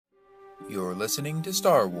You're listening to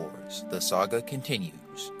Star Wars, The Saga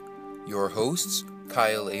Continues. Your hosts,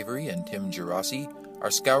 Kyle Avery and Tim Gerasi,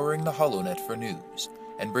 are scouring the HoloNet for news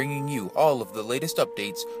and bringing you all of the latest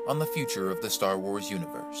updates on the future of the Star Wars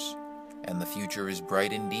universe. And the future is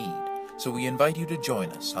bright indeed, so we invite you to join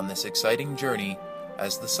us on this exciting journey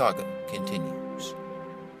as the saga continues.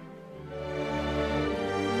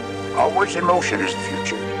 Always in motion is the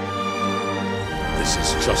future. This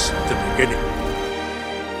is just the beginning.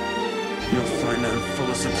 You'll find I'm full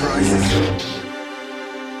of surprises.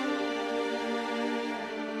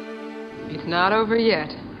 It's not over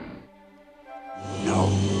yet. No,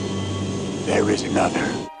 there is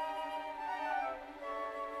another.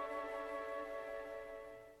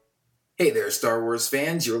 Hey there, Star Wars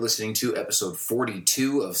fans. You're listening to episode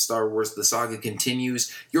 42 of Star Wars The Saga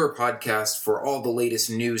Continues, your podcast for all the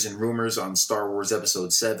latest news and rumors on Star Wars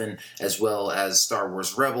Episode 7, as well as Star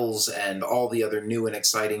Wars Rebels and all the other new and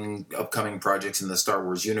exciting upcoming projects in the Star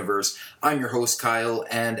Wars universe. I'm your host, Kyle,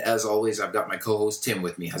 and as always, I've got my co-host, Tim,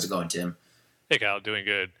 with me. How's it going, Tim? Hey, Kyle, doing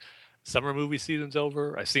good. Summer movie season's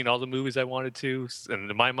over. I've seen all the movies I wanted to, and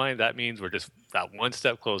in my mind, that means we're just that one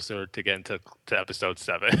step closer to getting to episode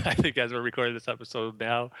 7. I think as we're recording this episode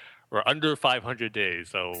now, we're under 500 days,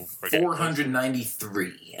 so we're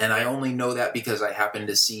 493, and I only know that because I happened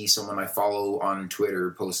to see someone I follow on Twitter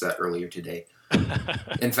post that earlier today.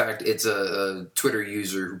 In fact, it's a Twitter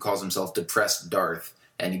user who calls himself Depressed Darth,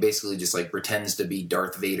 and he basically just like pretends to be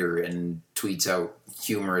Darth Vader and tweets out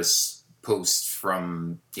humorous posts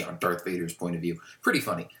from Darth Vader's point of view. Pretty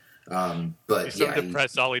funny. But he's so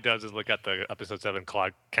depressed, all he does is look at the episode 7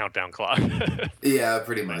 clock, countdown clock. Yeah,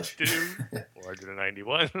 pretty much.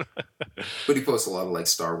 491. But he posts a lot of like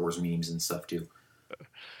Star Wars memes and stuff too.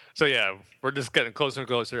 So yeah, we're just getting closer and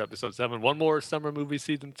closer to episode 7. One more summer movie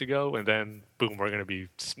season to go, and then boom, we're going to be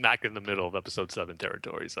smack in the middle of episode 7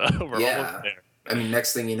 territory. So we're almost there. I mean,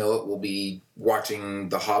 next thing you know it, we'll be watching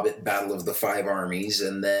The Hobbit Battle of the Five Armies,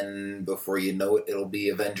 and then before you know it, it'll be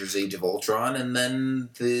Avengers Age of Ultron, and then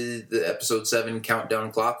the episode 7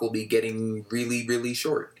 countdown clock will be getting really, really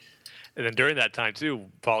short. And then during that time, too,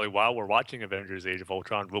 probably while we're watching Avengers Age of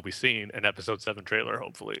Ultron, we'll be seeing an episode 7 trailer,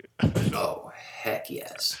 hopefully. Oh, heck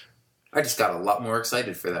yes. I just got a lot more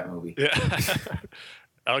excited for that movie. Yeah.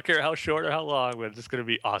 I don't care how short or how long, but it's just going to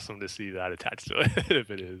be awesome to see that attached to it, if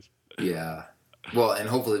it is. Yeah. Well, and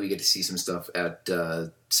hopefully we get to see some stuff at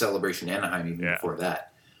Celebration Anaheim even before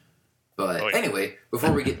that. But anyway,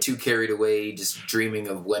 before we get too carried away just dreaming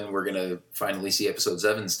of when we're going to finally see Episode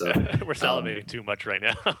 7 stuff. We're salivating too much right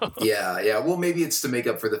now. Yeah. Well, maybe it's to make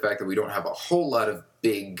up for the fact that we don't have a whole lot of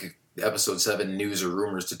big Episode 7 news or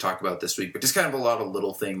rumors to talk about this week, but just kind of a lot of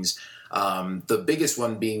little things. The biggest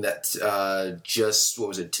one being that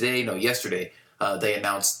yesterday, they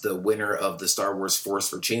announced the winner of the Star Wars Force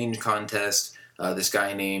for Change contest. This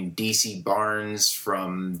guy named DC Barnes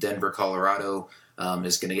from Denver, Colorado,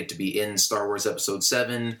 is going to get to be in Star Wars Episode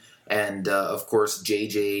 7. And, of course,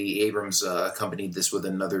 J.J. Abrams accompanied this with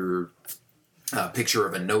another picture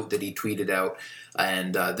of a note that he tweeted out.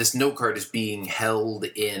 And this note card is being held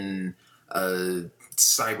in a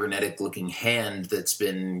cybernetic-looking hand that's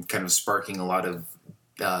been kind of sparking a lot of,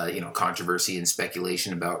 controversy and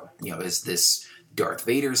speculation about, is this Darth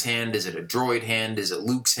Vader's hand? Is it a droid hand? Is it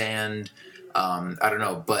Luke's hand? I don't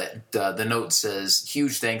know, but the note says,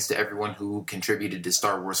 huge thanks to everyone who contributed to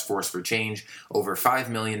Star Wars Force for Change. Over $5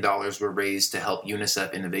 million were raised to help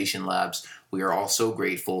UNICEF Innovation Labs. We are all so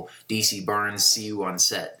grateful. DC Barnes, see you on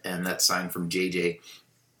set. And that's signed from JJ.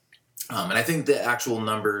 And I think the actual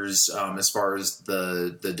numbers, as far as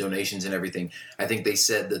the donations and everything, I think they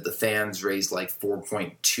said that the fans raised like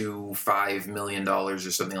 $4.25 million or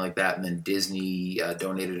something like that, and then Disney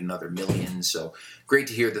donated another $1 million. So great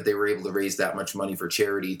to hear that they were able to raise that much money for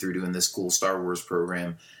charity through doing this cool Star Wars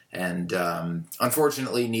program. And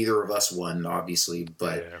unfortunately, neither of us won, obviously,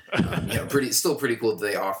 but still pretty cool that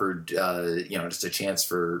they offered just a chance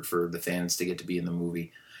for the fans to get to be in the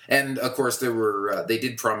movie. And, of course, they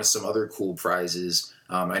did promise some other cool prizes.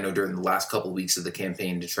 I know during the last couple of weeks of the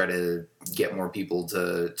campaign to try to get more people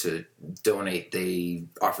to donate, they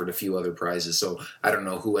offered a few other prizes. So I don't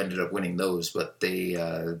know who ended up winning those, but they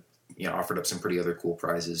offered up some pretty other cool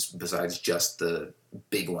prizes besides just the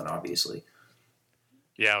big one, obviously.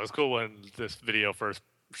 Yeah, it was cool when this video first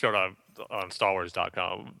showed up on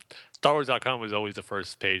StarWars.com. StarWars.com was always the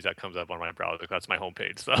first page that comes up on my browser. That's my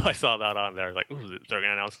homepage. So I saw that on there. Like, ooh, they're going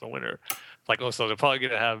to announce the winner. Like, so they're probably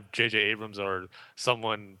going to have J.J. Abrams or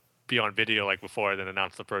someone be on video like before, then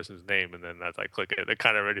announce the person's name. And then as I click it, it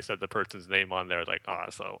kind of already said the person's name on there. Like,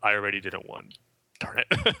 so I already didn't win. Darn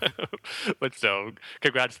it. But so,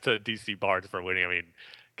 congrats to DC Barnes for winning. I mean,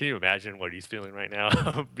 Can you imagine what he's feeling right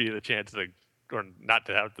now? Be the chance to, or not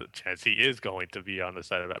to have the chance, he is going to be on the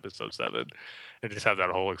set of episode 7 and just have that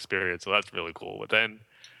whole experience. So that's really cool. But then,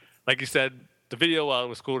 like you said, the video, while it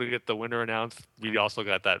was cool to get the winner announced, we also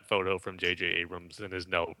got that photo from J.J. Abrams in his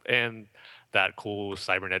note and that cool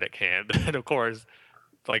cybernetic hand. And of course,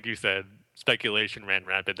 like you said, speculation ran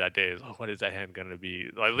rampant that day. Is, oh, what is that hand going to be?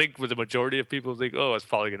 I think with the majority of people think, oh, it's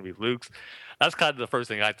probably going to be Luke's. That's kind of the first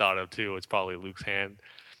thing I thought of too. It's probably Luke's hand.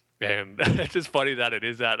 And it's just funny that it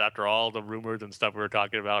is that after all the rumors and stuff we were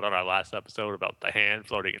talking about on our last episode about the hand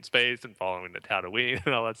floating in space and following the Tatooine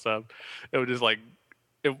and all that stuff. It was just like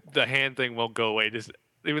the hand thing won't go away. Just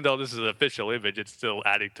even though this is an official image, it's still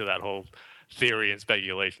adding to that whole theory and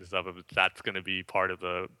speculation stuff of that's going to be part of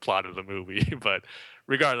the plot of the movie. But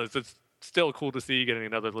regardless, it's still cool to see getting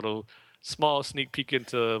another little small sneak peek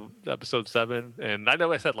into episode 7. And I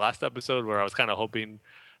know I said last episode where I was kind of hoping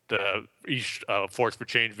each Force for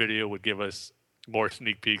Change video would give us more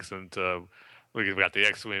sneak peeks into. We got the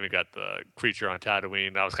X-Wing, we got the creature on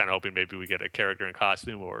Tatooine. I was kind of hoping maybe we get a character in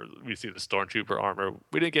costume or we see the Stormtrooper armor.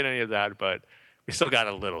 We didn't get any of that, but we still got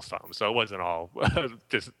a little something. So it wasn't all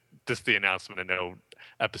just the announcement and no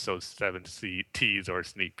episode 7 tease or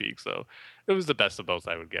sneak peek. So it was the best of both,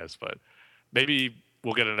 I would guess. But maybe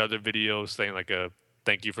we'll get another video saying like a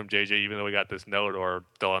thank you from JJ, even though we got this note, or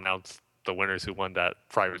they'll announce the winners who won that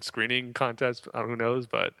private screening contest. Who knows?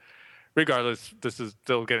 But regardless, this is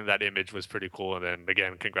still getting that image was pretty cool. And then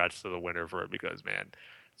again, congrats to the winner for it, because man,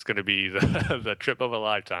 it's going to be the trip of a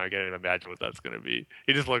lifetime. I can't even imagine what that's going to be.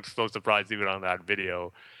 He just looked so surprised even on that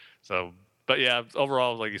video. So, but yeah,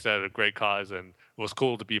 overall, like you said, a great cause, and it was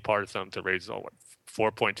cool to be part of something to raise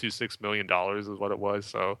 $4.26 million is what it was.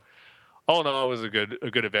 So all in all, it was a good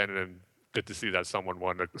event, and good to see that someone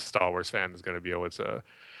won. A Star Wars fan is going to be able to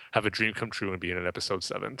have a dream come true and be in an episode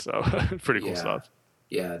 7. So pretty cool stuff.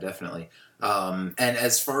 Yeah, definitely. And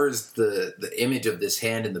as far as the image of this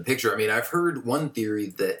hand in the picture, I mean, I've heard one theory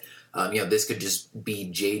that, this could just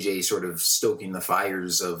be JJ sort of stoking the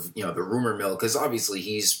fires of, the rumor mill, because obviously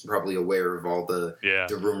he's probably aware of all the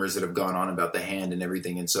rumors that have gone on about the hand and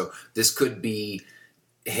everything. And so this could be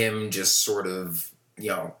him just sort of,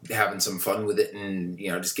 having some fun with it and,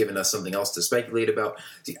 just giving us something else to speculate about.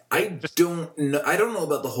 See, I don't know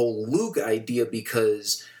about the whole Luke idea,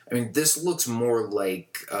 because I mean, this looks more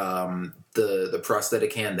like the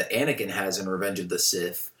prosthetic hand that Anakin has in Revenge of the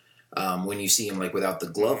Sith when you see him like without the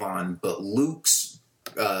glove on. But Luke's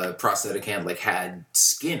prosthetic hand like had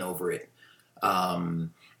skin over it.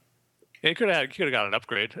 He could have got an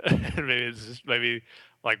upgrade. maybe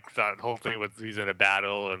like that whole thing with he's in a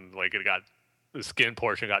battle and like the skin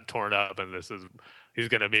portion got torn up, and he's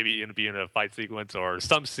going to maybe be in a fight sequence or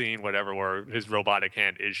some scene, whatever, where his robotic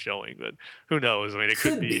hand is showing. But who knows? I mean, it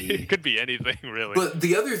could be anything, really. But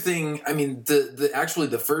the other thing, I mean,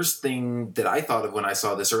 the first thing that I thought of when I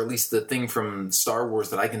saw this, or at least the thing from Star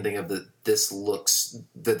Wars that I can think of that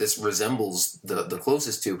this resembles the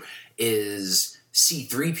closest to, is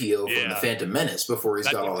C-3PO from the Phantom Menace before he's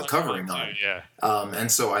got all the covering on. And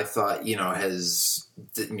so I thought, does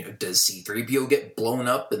C-3PO get blown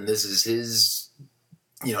up and this is his,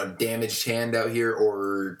 damaged hand out here,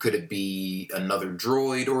 or could it be another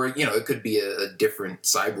droid, or, it could be a different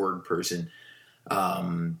cyborg person.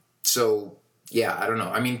 So yeah, I don't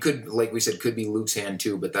know. I mean, like we said, could be Luke's hand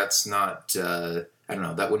too, but that's not, I don't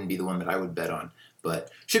know. That wouldn't be the one that I would bet on.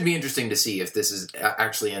 But should be interesting to see if this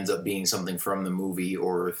actually ends up being something from the movie,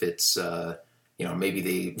 or if it's,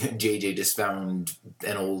 maybe JJ just found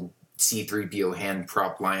an old C-3PO hand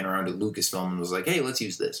prop lying around at Lucasfilm and was like, hey, let's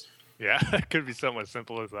use this. Yeah, it could be something as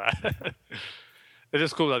simple as that. It's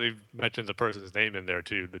just cool that he mentions a person's name in there,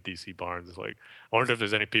 too, the DC Barnes. It's like, I wonder if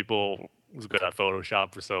there's any people who's good at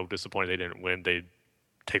Photoshop or so disappointed they didn't win. They'd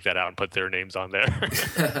take that out and put their names on there.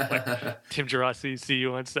 Like, Tim Gerasi, see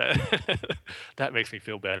you on set. That makes me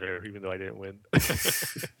feel better, even though I didn't win.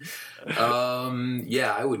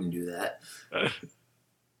 Yeah, I wouldn't do that.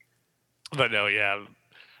 But no, yeah.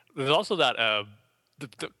 There's also that,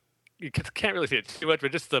 you can't really see it too much,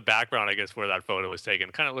 but just the background, I guess, where that photo was taken,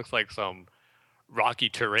 kind of looks like some rocky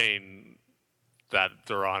terrain that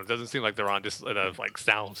they're on. It doesn't seem like they're on just in a like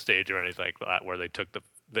sound stage or anything like that, where they took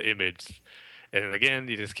the image. And again,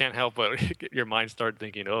 you just can't help but your mind start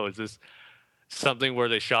thinking, oh, is this something where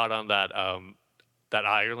they shot on that that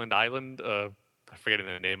Ireland island? I'm forgetting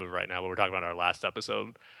the name of it right now, but we're talking about our last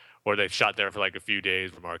episode, where they shot there for like a few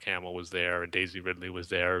days, where Mark Hamill was there and Daisy Ridley was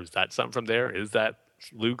there. Is that something from there? Is that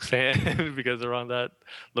Luke's hand because they're on that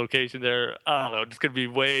location there? I don't know. It's going to be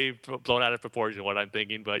way blown out of proportion what I'm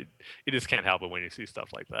thinking, but you just can't help it when you see stuff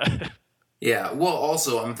like that. Yeah, well,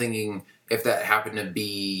 also, I'm thinking if that happened to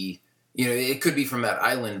be, it could be from that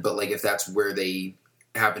island, but, like, if that's where they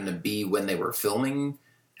happened to be when they were filming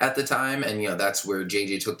at the time, and, that's where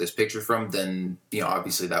JJ took this picture from, then,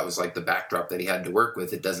 obviously that was, like, the backdrop that he had to work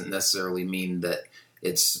with. It doesn't necessarily mean that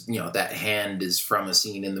it's, that hand is from a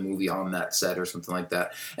scene in the movie on that set or something like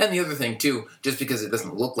that. And the other thing, too, just because it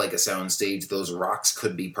doesn't look like a soundstage, those rocks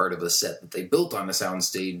could be part of a set that they built on a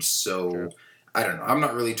soundstage, so... Sure. I don't know. I'm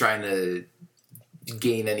not really trying to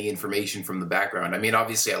gain any information from the background. I mean,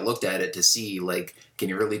 obviously, I looked at it to see, like, can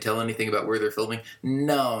you really tell anything about where they're filming?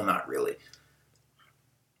 No, not really.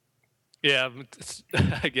 Yeah,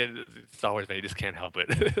 again, Star Wars, they just can't help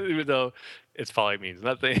it. Even though it probably means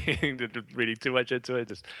nothing, reading too much into it,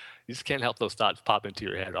 you just can't help those thoughts pop into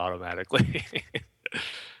your head automatically.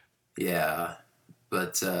 Yeah,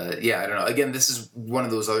 but, I don't know. Again, this is one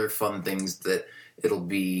of those other fun things that it'll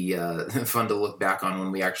be fun to look back on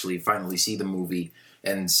when we actually finally see the movie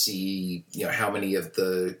and see, how many of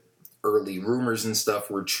the early rumors and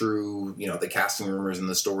stuff were true, the casting rumors and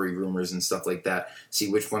the story rumors and stuff like that,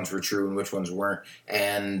 see which ones were true and which ones weren't.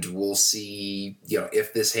 And we'll see,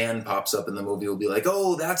 if this hand pops up in the movie, we'll be like,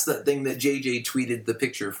 oh, that's that thing that JJ tweeted the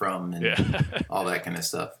picture from and all that kind of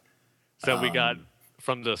stuff. So we got,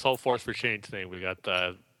 from this whole Force for Change thing, we got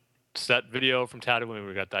the set video from Tatooine.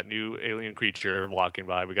 We got that new alien creature walking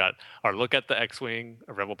by. We got our look at the X-Wing,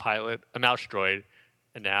 a Rebel pilot, a mouse droid,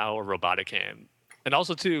 and now a robotic hand. And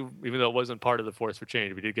also, too, even though it wasn't part of the Force for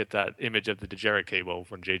Change, we did get that image of the Dejarik cable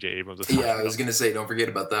from J.J. Abrams. Yeah, I was going to say, don't forget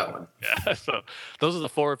about that one. Yeah, so those are the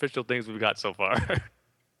 4 official things we've got so far.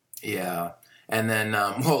 Yeah. And then,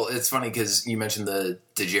 well, it's funny because you mentioned the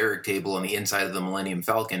Dejarik table on the inside of the Millennium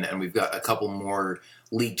Falcon, and we've got a couple more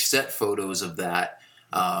leaked set photos of that.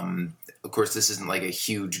 Of course, this isn't like a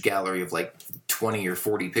huge gallery of like 20 or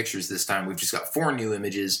 40 pictures this time. We've just got 4 new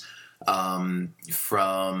images from,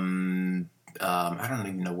 I don't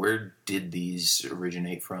even know, where did these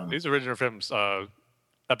originate from? These originate from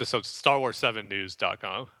episodes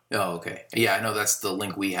StarWars7News.com. Oh, okay. Yeah, I know that's the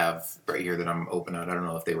link we have right here that I'm open on. I don't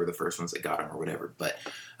know if they were the first ones that got them or whatever. But,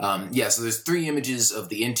 so there's 3 images of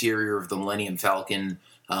the interior of the Millennium Falcon,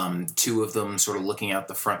 2 of them sort of looking out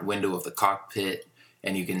the front window of the cockpit.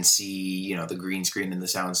 And you can see, the green screen and the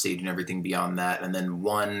soundstage and everything beyond that. And then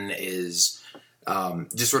 1 is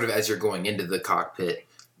just sort of as you're going into the cockpit.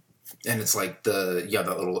 And it's like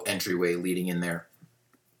that little entryway leading in there.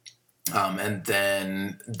 And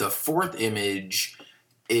then the 4th image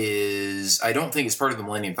is, I don't think it's part of the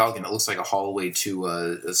Millennium Falcon. It looks like a hallway to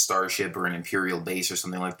a starship or an Imperial base or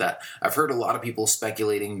something like that. I've heard a lot of people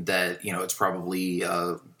speculating that, it's probably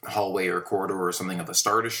a hallway or a corridor or something of a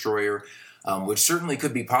Star Destroyer. Which certainly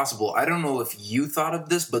could be possible. I don't know if you thought of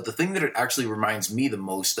this, but the thing that it actually reminds me the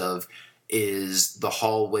most of is the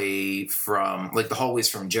hallways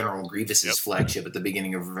from General Grievous's flagship at the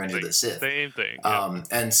beginning of Revenge of the Sith. Same thing.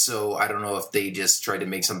 And so I don't know if they just tried to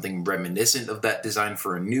make something reminiscent of that design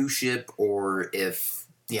for a new ship, or if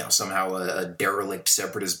somehow a derelict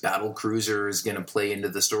Separatist battle cruiser is going to play into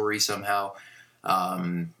the story somehow.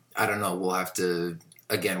 I don't know. We'll have to,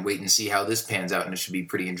 again, wait and see how this pans out, and it should be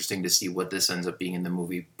pretty interesting to see what this ends up being in the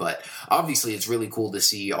movie. But obviously it's really cool to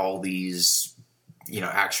see all these,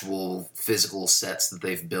 actual physical sets that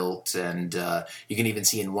they've built. And you can even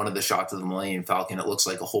see in one of the shots of the Millennium Falcon, it looks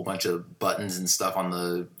like a whole bunch of buttons and stuff on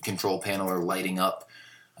the control panel are lighting up.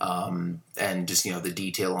 And just, the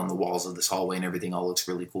detail on the walls of this hallway and everything all looks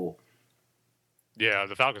really cool. Yeah,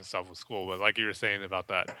 the Falcon stuff was cool. But like you were saying about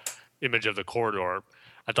that image of the corridor,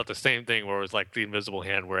 I thought the same thing where it was like the invisible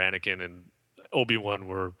hand where Anakin and Obi-Wan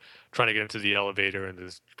were trying to get into the elevator and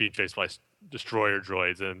this being chased by destroyer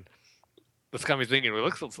droids. And that's got me thinking, it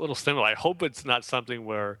looks a little similar. I hope it's not something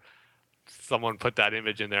where someone put that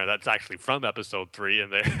image in there that's actually from episode 3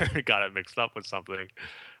 and they got it mixed up with something.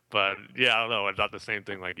 But yeah, I don't know. I thought the same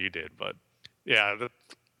thing like you did. But yeah,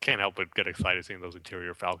 can't help but get excited seeing those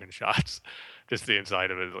interior Falcon shots. Just the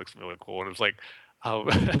inside of it looks really cool. And it's like,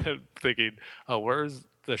 thinking, where's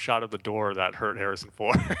the shot of the door that hurt Harrison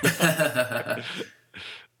Ford?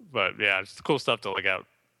 But yeah, it's cool stuff to look at,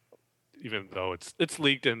 even though it's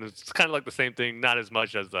leaked, and it's kind of like the same thing, not as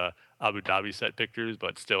much as the Abu Dhabi set pictures,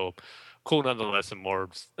 but still cool nonetheless, and more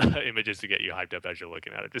images to get you hyped up as you're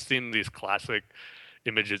looking at it. Just seeing these classic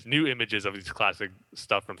images, new images of these classic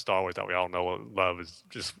stuff from Star Wars that we all know and love is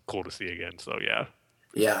just cool to see again. So yeah.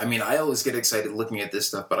 Yeah, I mean, I always get excited looking at this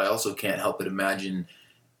stuff, but I also can't help but imagine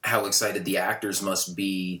how excited the actors must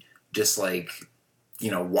be just like,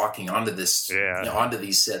 walking onto this, onto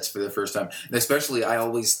these sets for the first time. And especially, I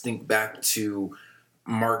always think back to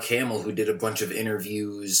Mark Hamill, who did a bunch of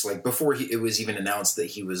interviews, like before it was even announced that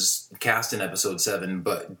he was cast in Episode 7,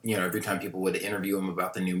 but, every time people would interview him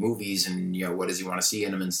about the new movies and, what does he want to see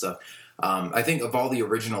in them and stuff. I think of all the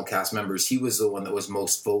original cast members, he was the one that was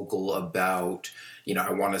most vocal about,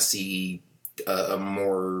 I want to see a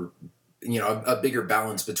more, a bigger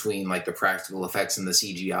balance between like the practical effects and the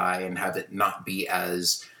CGI, and have it not be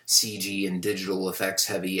as CG and digital effects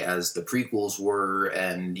heavy as the prequels were,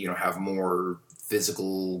 and, have more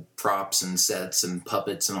physical props and sets and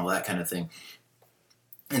puppets and all that kind of thing.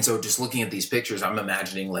 And so just looking at these pictures, I'm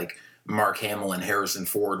imagining like Mark Hamill and Harrison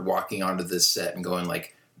Ford walking onto this set and going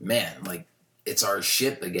like, man, like it's our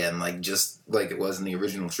ship again, like just like it was in the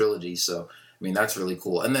original trilogy. So, I mean, that's really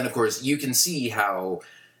cool. And then of course you can see how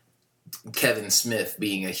Kevin Smith,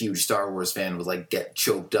 being a huge Star Wars fan, would like get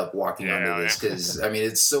choked up walking onto this, because I mean,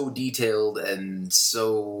 it's so detailed and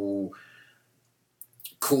so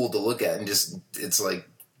cool to look at, and just it's like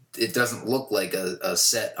it doesn't look like a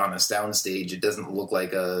set on a soundstage. It doesn't look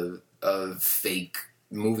like a fake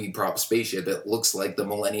movie prop spaceship. It looks like the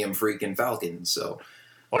Millennium freaking Falcon. So,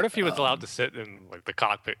 what if he was allowed to sit in like the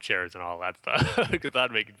cockpit chairs and all that stuff? Because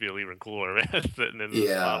that'd make it feel even cooler, man. Sitting in the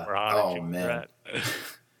spot where Han and Chewie are at.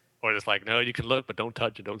 Or just like, no, you can look, but don't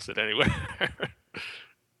touch and don't sit anywhere.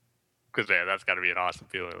 Because, man, that's got to be an awesome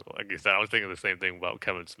feeling. Like you said, I was thinking the same thing about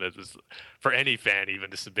Kevin Smith. For any fan,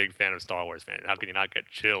 even just a big fan of Star Wars fan, how can you not get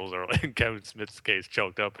chills, or like in Kevin Smith's case,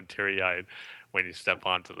 choked up and teary-eyed when you step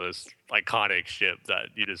onto this iconic ship that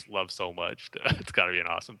you just love so much? It's got to be an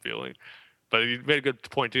awesome feeling. But you made a good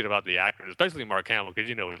point, too, about the actors, especially Mark Hamill, because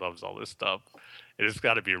he loves all this stuff. It's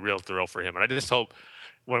got to be a real thrill for him. And I just hope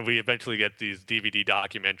when we eventually get these DVD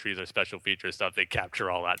documentaries or special feature stuff, they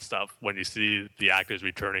capture all that stuff. When you see the actors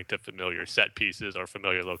returning to familiar set pieces or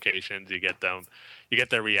familiar locations, you get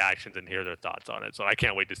their reactions and hear their thoughts on it. So I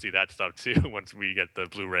can't wait to see that stuff too once we get the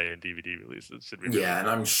Blu-ray and DVD releases. Should be really and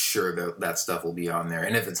I'm sure that stuff will be on there.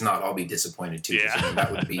 And if it's not, I'll be disappointed too. I mean,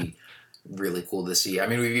 that would be really cool to see. I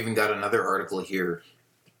mean, we've even got another article here.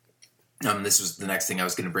 This was the next thing I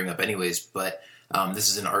was going to bring up anyways, but this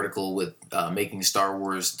is an article with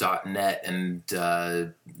MakingStarWars.net, and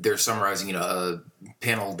they're summarizing a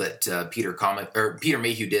panel that Peter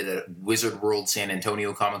Mayhew did at Wizard World San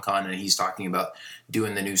Antonio Comic-Con, and he's talking about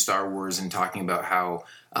doing the new Star Wars and talking about how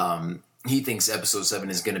he thinks Episode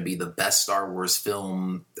 7 is going to be the best Star Wars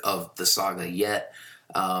film of the saga yet.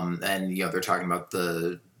 And they're talking about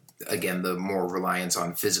the more reliance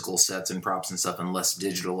on physical sets and props and stuff and less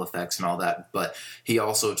digital effects and all that. But he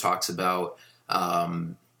also talks about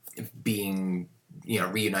being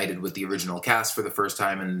reunited with the original cast for the first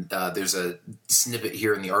time, and there's a snippet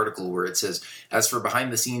here in the article where it says, as for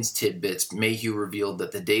behind the scenes tidbits, Mayhew revealed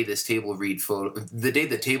that the day the table read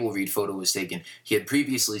photo was taken, he had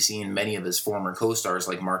previously seen many of his former co-stars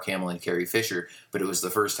like Mark Hamill and Carrie Fisher, but it was the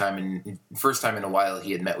first time in a while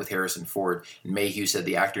he had met with Harrison Ford, and Mayhew said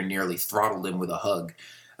the actor nearly throttled him with a hug.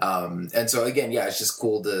 And so again, it's just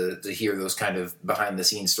cool to hear those kind of behind the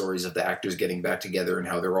scenes stories of the actors getting back together and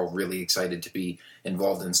how they're all really excited to be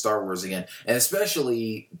involved in Star Wars again. And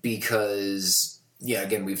especially because,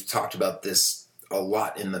 again, we've talked about this a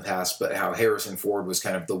lot in the past, but how Harrison Ford was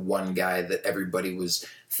kind of the one guy that everybody was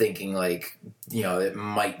thinking like, it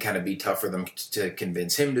might kind of be tough for them to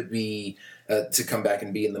convince him to be, to come back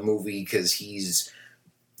and be in the movie, because he's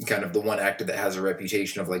kind of the one actor that has a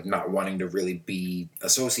reputation of like not wanting to really be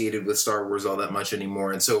associated with Star Wars all that much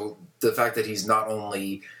anymore. And so the fact that he's not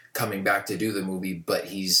only coming back to do the movie, but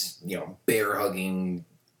he's, bear hugging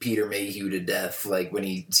Peter Mayhew to death, like when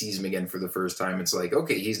he sees him again for the first time, it's like,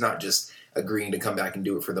 okay, he's not just agreeing to come back and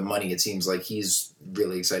do it for the money. It seems like he's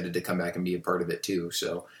really excited to come back and be a part of it too.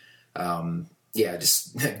 So,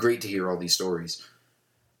 just great to hear all these stories.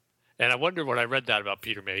 And I wonder, when I read that about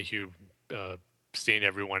Peter Mayhew, seeing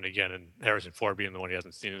everyone again, and Harrison Ford being the one he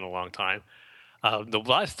hasn't seen in a long time. The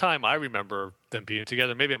last time I remember them being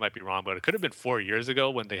together, maybe I might be wrong, but it could have been 4 years ago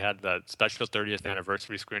when they had that special 30th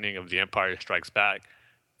anniversary screening of The Empire Strikes Back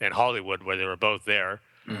in Hollywood, where they were both there.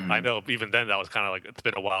 Mm-hmm. I know even then that was kind of like, it's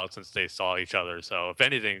been a while since they saw each other. So if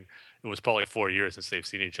anything, it was probably 4 years since they've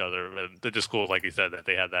seen each other. And they're just cool, like you said, that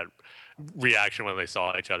they had that reaction when they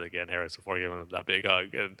saw each other again. Harrison Ford giving them that big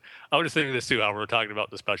hug. And I was just thinking this too, how we were talking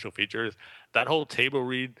about the special features. That whole table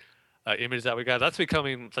read image that we got, that's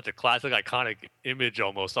becoming such a classic, iconic image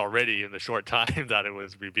almost already in the short time that it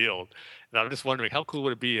was revealed. And I'm just wondering, how cool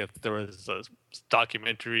would it be if there was a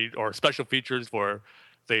documentary or special features where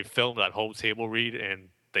they filmed that whole table read and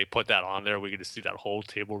they put that on there, we get to see that whole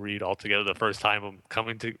table read all together. The first time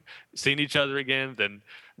I'm seeing each other again, then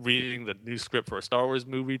reading the new script for a Star Wars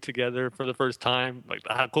movie together for the first time. Like,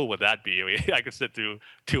 how cool would that be? I mean, I could sit through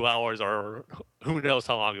 2 hours, or who knows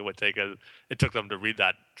how long it would take. It took them to read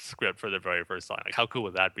that script for the very first time. Like, how cool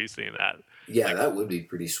would that be, seeing that? Yeah, like, that would be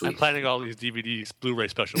pretty sweet. I'm planning all these DVDs, Blu-ray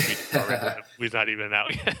special features already. We're not even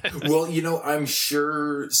out yet. Well, I'm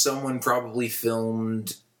sure someone probably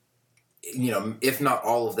filmed, if not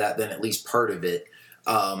all of that, then at least part of it.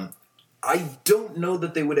 I don't know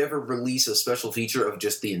that they would ever release a special feature of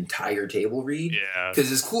just the entire table read. Yeah.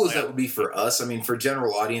 Because as cool as that would be for us, I mean, for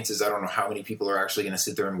general audiences, I don't know how many people are actually going to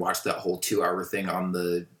sit there and watch that whole 2-hour thing on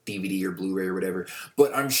the DVD or Blu-ray or whatever.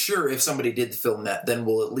 But I'm sure if somebody did film that, then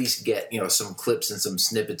we'll at least get, some clips and some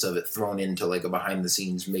snippets of it thrown into like a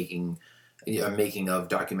behind-the-scenes making of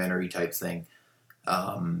documentary type thing.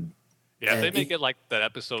 Yeah, if they make it like that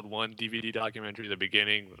episode 1 DVD documentary at the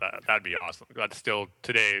beginning, that'd be awesome. That's still,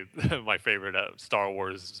 today, my favorite Star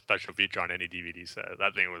Wars special feature on any DVD set.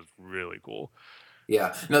 That thing was really cool.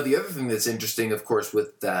 Yeah. Now, the other thing that's interesting, of course,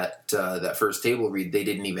 with that first table read, they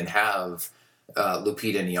didn't even have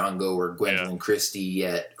Lupita Nyong'o or Gwendolyn Christie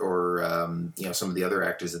yet, or, some of the other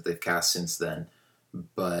actors that they've cast since then.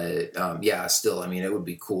 But, still, I mean, it would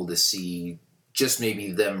be cool to see just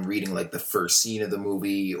maybe them reading like the first scene of the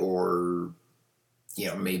movie, or,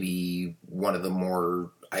 maybe one of the more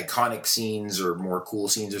iconic scenes or more cool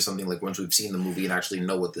scenes or something, like once we've seen the movie and actually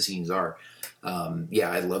know what the scenes are.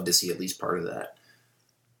 I'd love to see at least part of that.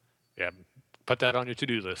 Yeah. Put that on your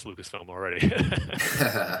to-do list, Lucasfilm, already.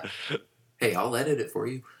 Hey, I'll edit it for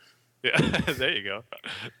you. Yeah, there you go.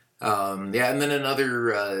 And then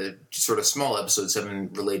another sort of small episode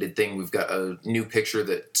 7 related thing. We've got a new picture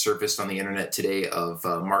that surfaced on the internet today of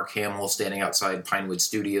Mark Hamill standing outside Pinewood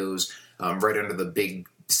Studios, right under the big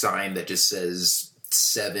sign that just says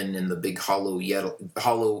 7 in the big hollow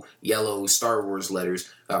yellow Star Wars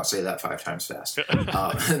letters. I'll say that 5 times fast.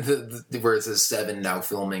 Where it says 7 now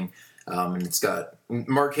filming. And it's got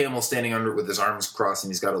Mark Hamill standing under it with his arms crossed,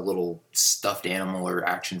 and he's got a little stuffed animal or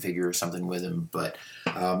action figure or something with him. But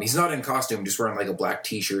he's not in costume, just wearing like a black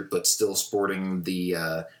T-shirt, but still sporting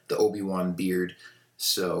the Obi-Wan beard.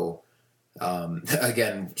 So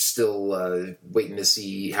again, still waiting to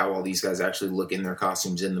see how all these guys actually look in their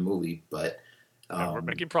costumes in the movie. But we're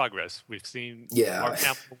making progress. We've seen Mark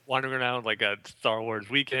Hamill wandering around like at Star Wars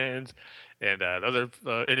weekends. And other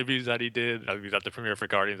interviews that he did. He was at the premiere for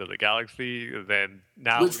Guardians of the Galaxy. Then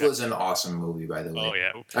now, which was an awesome movie, by the way. Oh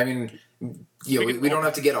yeah. I mean, we don't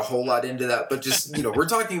have to get a whole lot into that, but just we're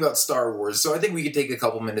talking about Star Wars, so I think we could take a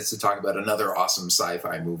couple minutes to talk about another awesome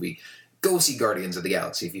sci-fi movie. Go see Guardians of the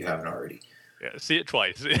Galaxy if you haven't already. Yeah, see it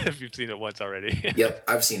twice if you've seen it once already. Yep,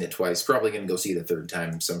 I've seen it twice. Probably going to go see it a third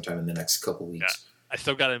time sometime in the next couple weeks. Yeah, I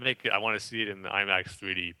still got to make it. I want to see it in the IMAX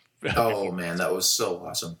 3D. Oh man, that was so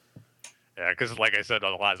awesome. Yeah, because like I said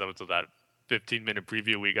on the last episode, that 15-minute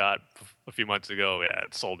preview we got a few months ago,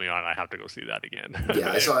 it sold me on. I have to go see that again.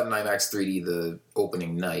 Yeah, I saw it in IMAX 3D the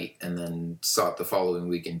opening night, and then saw it the following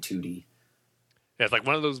week in 2D. Yeah, it's like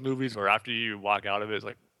one of those movies where after you walk out of it, it's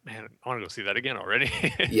like, man, I want to go see that again already.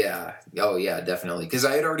 Yeah. Oh, yeah, definitely. Because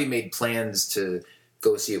I had already made plans to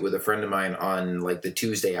go see it with a friend of mine on like the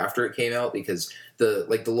Tuesday after it came out, because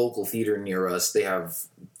the local theater near us, they have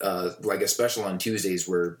like a special on Tuesdays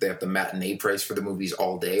where they have the matinee price for the movies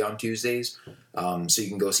all day on Tuesdays. So you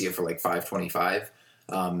can go see it for like $5.25.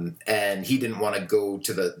 And he didn't want to go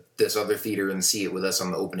to this other theater and see it with us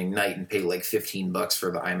on the opening night and pay like $15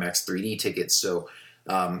 for the IMAX 3D tickets. So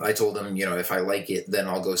I told him, if I like it, then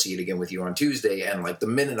I'll go see it again with you on Tuesday. And like the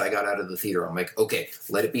minute I got out of the theater, I'm like, okay,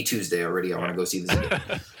 let it be Tuesday already. I want to go see this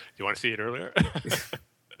again. You want to see it earlier?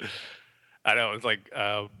 I know. It's like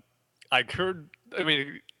I heard. I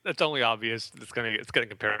mean, it's only obvious. It's gonna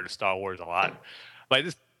compare it to Star Wars a lot, but I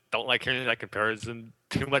just don't like hearing that comparison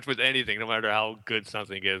too much with anything, no matter how good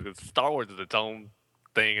something is. Because Star Wars is its own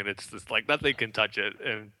thing, and it's just like nothing can touch it.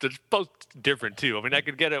 And they're both different too. I mean, I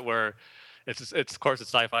could get it where it's of course it's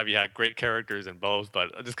sci-fi. You have great characters in both,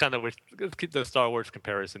 but I just kind of wish let's keep the Star Wars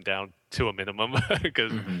comparison down to a minimum,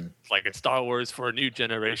 because it's like it's Star Wars for a new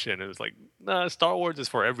generation, and it's like nah, Star Wars is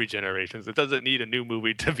for every generation. So it doesn't need a new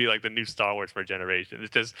movie to be like the new Star Wars for a generation.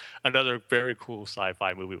 It's just another very cool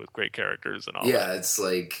sci-fi movie with great characters and all. Yeah, that. it's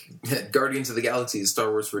like Guardians of the Galaxy is Star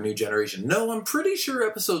Wars for a new generation. No, I'm pretty sure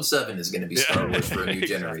Episode 7 is going to be Star Wars for a new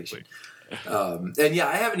generation. And yeah,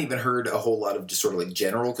 I haven't even heard a whole lot of just sort of like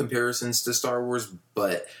general comparisons to Star Wars,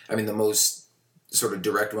 but I mean the most sort of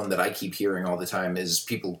direct one that I keep hearing all the time is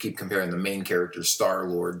people keep comparing the main character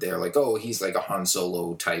Star-Lord. They're like, oh, he's like a Han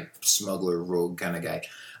Solo type smuggler rogue kind of guy.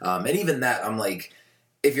 And even that, I'm like,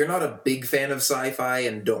 if you're not a big fan of sci-fi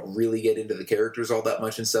and don't really get into the characters all that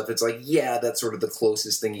much and stuff, it's like, yeah, that's sort of the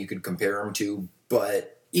closest thing you could compare them to.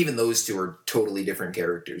 But even those two are totally different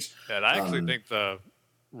characters. And I actually think the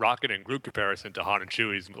Rocket and Groot comparison to Han and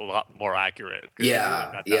Chewie is a lot more accurate.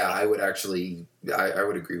 Yeah, I would actually, I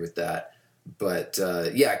would agree with that. But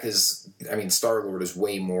yeah, because I mean, Star-Lord is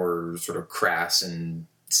way more sort of crass and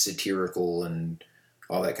satirical and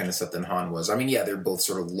all that kind of stuff than Han was. I mean, yeah, they're both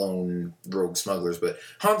sort of lone rogue smugglers, but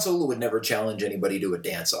Han Solo would never challenge anybody to a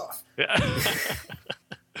dance-off. Yeah.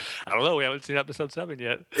 I don't know. We haven't seen episode 7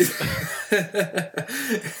 yet.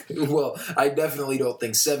 Well, I definitely don't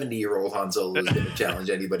think 70-year-old Han Solo is going to challenge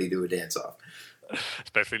anybody to a dance-off.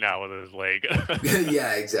 Especially now with his leg.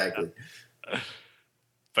 Yeah, exactly.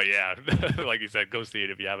 But yeah, like you said, go see it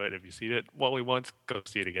if you haven't. If you've seen it only once, go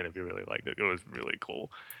see it again if you really liked it. It was really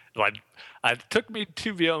cool. It took me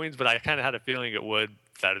 2 viewings, but I kind of had a feeling it would.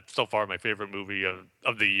 That it's so far my favorite movie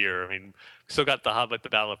of the year. I mean, still got The Hobbit, The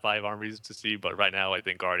Battle of Five Armies to see, but right now I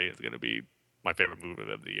think Guardians is going to be my favorite movie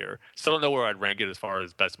of the year. Still don't know where I'd rank it as far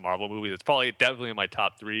as best Marvel movie. It's probably definitely in my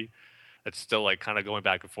top 3. It's still like kind of going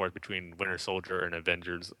back and forth between Winter Soldier and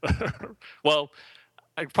Avengers. Well,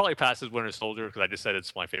 I probably pass as Winter Soldier because I just said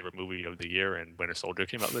it's my favorite movie of the year, and Winter Soldier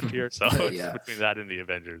came out this year, so Yeah. it's between that and the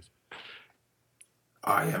Avengers.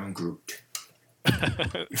 I am Groot.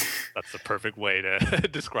 That's the perfect way to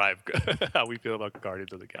describe how we feel about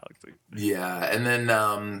Guardians of the Galaxy. Yeah, and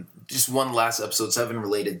then just one last episode 7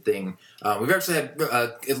 related thing. We've actually had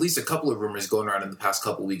at least a couple of rumors going around in the past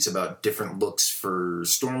couple weeks about different looks for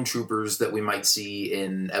stormtroopers that we might see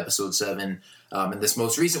in episode 7. And this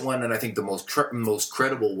most recent one, and I think the most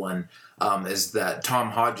credible one, is that Tom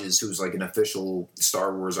Hodges, who's like an official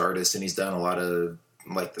Star Wars artist, and he's done a lot of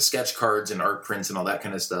like the sketch cards and art prints and all that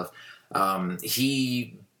kind of stuff.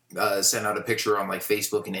 He sent out a picture on like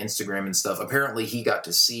Facebook and Instagram and stuff. Apparently he got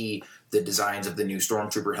to see the designs of the new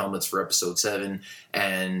Stormtrooper helmets for episode 7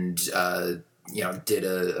 and, did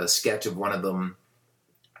a sketch of one of them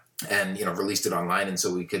and, released it online. And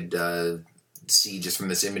so we could see just from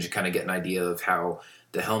this image, kind of get an idea of how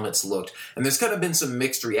the helmets looked. And there's kind of been some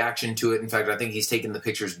mixed reaction to it. In fact, I think he's taken the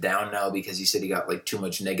pictures down now because he said he got like too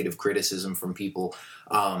much negative criticism from people.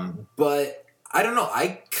 But I don't know.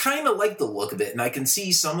 I kind of like the look of it, and I can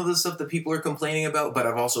see some of the stuff that people are complaining about, but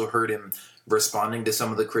I've also heard him responding to some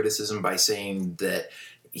of the criticism by saying that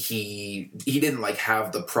he didn't like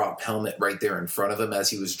have the prop helmet right there in front of him as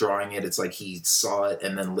he was drawing it. It's like he saw it,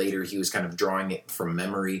 and then later he was kind of drawing it from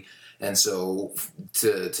memory. And so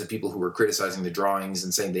to people who were criticizing the drawings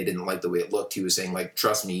and saying they didn't like the way it looked, he was saying, like,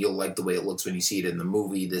 trust me, you'll like the way it looks when you see it in the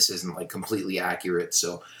movie. This isn't like completely accurate.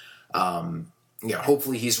 So,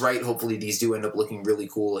 hopefully he's right. Hopefully these do end up looking really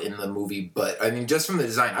cool in the movie. But I mean, just from the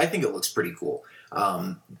design, I think it looks pretty cool.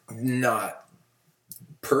 Not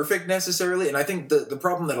perfect necessarily. And I think the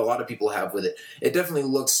problem that a lot of people have with it, it definitely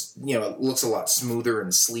looks, it looks a lot smoother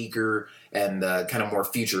and sleeker and kind of more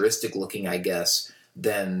futuristic looking, I guess,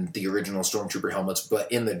 than the original Stormtrooper helmets. But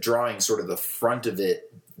in the drawing, sort of the front of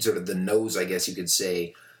it, sort of the nose, I guess you could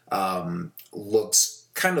say, looks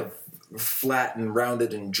kind of flat and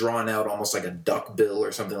rounded and drawn out, almost like a duck bill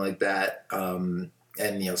or something like that.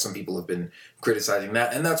 And, some people have been criticizing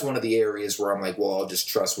that. And that's one of the areas where I'm like, well, I'll just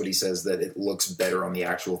trust what he says, that it looks better on the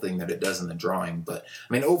actual thing than it does in the drawing. But,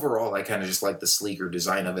 I mean, overall, I kind of just like the sleeker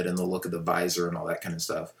design of it and the look of the visor and all that kind of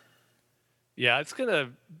stuff. Yeah, it's going to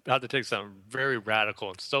have to take something very radical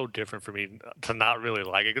and so different for me to not really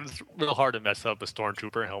like it. It's real hard to mess up a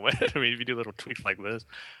Stormtrooper helmet. I mean, if you do little tweaks like this,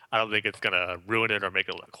 I don't think it's going to ruin it or make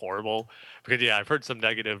it look horrible. Because, yeah, I've heard some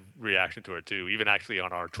negative reaction to it, too. Even actually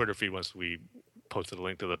on our Twitter feed, once we posted a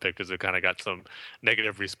link to the pictures, it kind of got some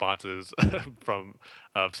negative responses from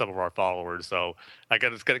some of our followers. So I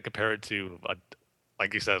guess it's going to compare it to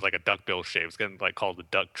like you said, like a duckbill shape. It's getting like called the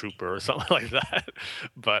Duck Trooper or something like that.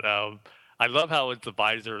 But I love how it's the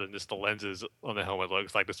visor and just the lenses on the helmet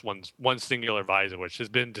looks like this one singular visor, which has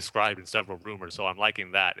been described in several rumors. So I'm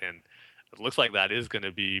liking that, and it looks like that is going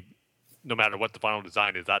to be, no matter what the final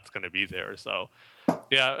design is, that's going to be there. So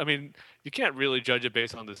yeah, I mean, you can't really judge it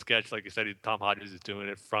based on the sketch. Like you said, Tom Hodges is doing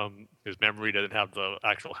it from his memory, doesn't have the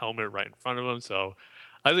actual helmet right in front of him. So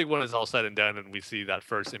I think when it's all said and done and we see that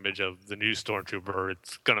first image of the new Stormtrooper,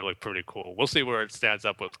 it's going to look pretty cool. We'll see where it stands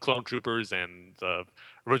up with Clone Troopers and the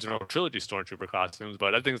original trilogy Stormtrooper costumes,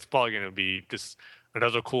 but I think it's probably going to be just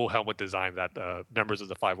another cool helmet design that members of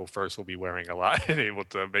the 501st will be wearing a lot and able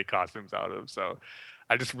to make costumes out of. So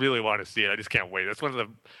I just really want to see it. I just can't wait. That's one of the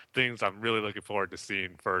things I'm really looking forward to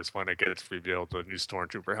seeing first when it gets revealed, the new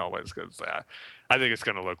Stormtrooper helmets, because I think it's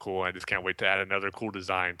going to look cool. I just can't wait to add another cool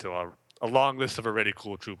design to a long list of already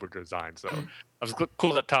cool trooper designs. So it was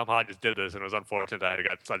cool that Tom Hodges did this, and it was unfortunate that I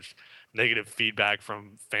got such negative feedback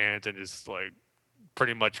from fans and just like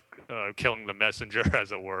pretty much killing the messenger,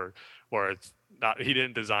 as it were, where it's not he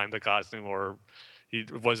didn't design the costume, or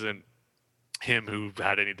it wasn't him who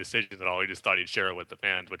had any decisions at all. He just thought he'd share it with the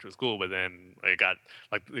fans, which was cool. But then it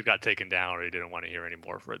got taken down, or he didn't want to hear any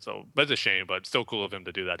more for it. So that's a shame, but still cool of him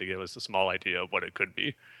to do that, to give us a small idea of what it could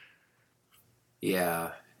be.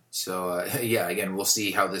 Yeah. So, yeah, again, we'll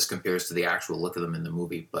see how this compares to the actual look of them in the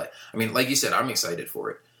movie. But, I mean, like you said, I'm excited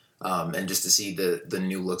for it. And just to see the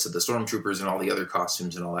new looks of the Stormtroopers and all the other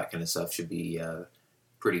costumes and all that kind of stuff should be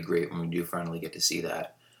pretty great when we do finally get to see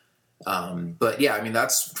that. But, yeah, I mean,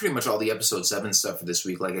 that's pretty much all the Episode 7 stuff for this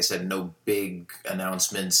week. Like I said, no big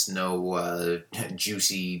announcements, no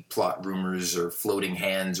juicy plot rumors or floating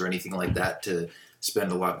hands or anything like that to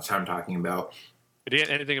spend a lot of time talking about. It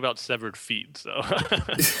ain't anything about severed feet, so.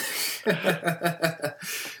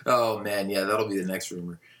 Oh, man, yeah, that'll be the next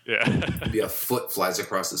rumor. Yeah. Maybe a foot flies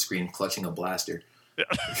across the screen clutching a blaster. Yeah.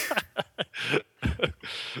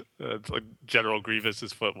 It's like General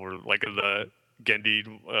Grievous's foot, where like in the Gendy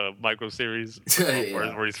micro series, Yeah.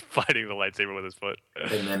 where he's fighting the lightsaber with his foot.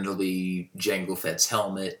 And then it'll be Jango Fett's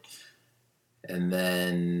helmet. And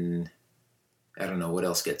then, I don't know, what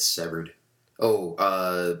else gets severed? Oh,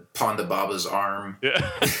 Ponda Baba's arm.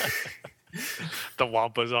 Yeah. The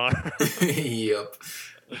Wampa's arm. Yep.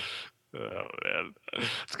 Oh, man.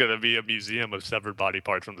 It's going to be a museum of severed body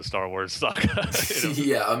parts from the Star Wars saga.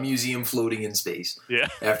 Yeah, a museum floating in space. Yeah.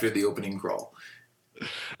 After the opening crawl.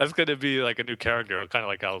 That's going to be like a new character, kind of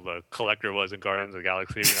like how the Collector was in Guardians of the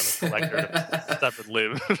Galaxy. We have a Collector, separate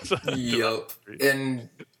limbs. Yep. And,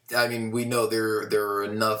 I mean, we know there are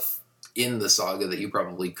enough in the saga that you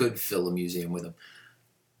probably could fill a museum with them.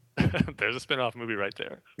 There's a spin-off movie right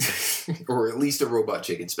there. Or at least a Robot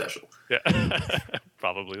Chicken special. Yeah.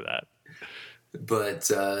 Probably that.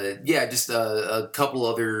 But, yeah, just a couple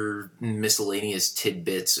other miscellaneous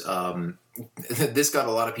tidbits. This got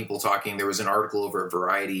a lot of people talking. There was an article over at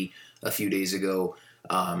Variety a few days ago,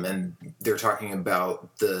 and they're talking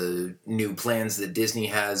about the new plans that Disney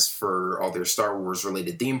has for all their Star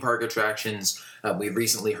Wars-related theme park attractions. We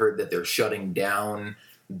recently heard that they're shutting down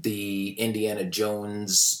the Indiana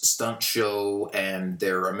Jones stunt show and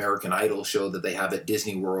their American Idol show that they have at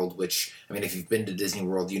Disney World, which, I mean, if you've been to Disney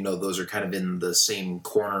World, you know those are kind of in the same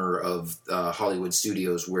corner of Hollywood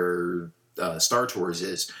Studios where Star Tours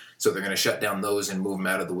is. So they're going to shut down those and move them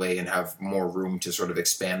out of the way and have more room to sort of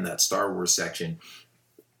expand that Star Wars section.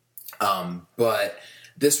 But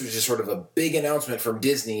this was just sort of a big announcement from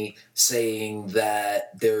Disney saying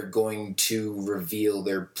that they're going to reveal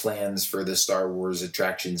their plans for the Star Wars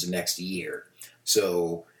attractions next year.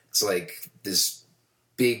 So it's like this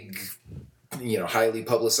big, highly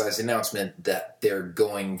publicized announcement that they're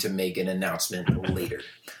going to make an announcement later.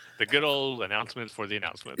 The good old announcement for the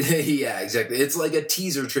announcement. Yeah, exactly. It's like a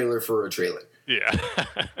teaser trailer for a trailer. Yeah.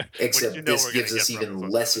 Except this gives us even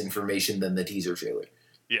less information than the teaser trailer.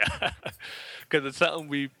 Yeah. Because it's something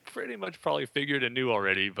we pretty much probably figured and knew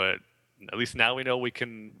already, but at least now we know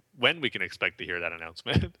when we can expect to hear that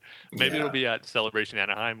announcement. Maybe it'll be at Celebration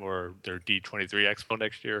Anaheim or their D23 Expo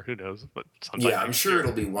next year. Who knows? But yeah, I'm sure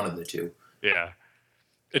it'll be one of the two. Yeah.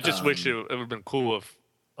 I just wish it would have been cool if,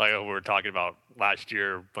 like we were talking about last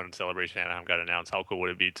year when Celebration Anaheim got announced, how cool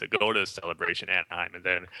would it be to go to Celebration Anaheim and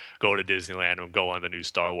then go to Disneyland and go on the new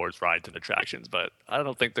Star Wars rides and attractions. But I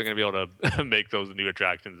don't think they're going to be able to make those new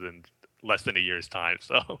attractions in less than a year's time.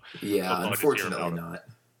 So yeah, unfortunately not.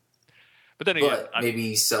 But then again, but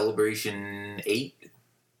maybe Celebration 8?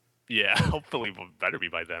 Yeah, hopefully it better be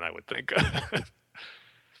by then, I would think.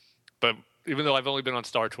 But even though I've only been on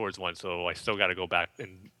Star Tours once, so I still got to go back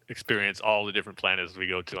and experience all the different planets we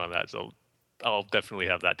go to on that. So I'll definitely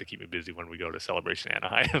have that to keep me busy when we go to Celebration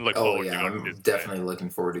Anaheim. I'm definitely looking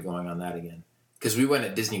forward to going on that again. Because we went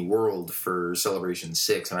at Disney World for Celebration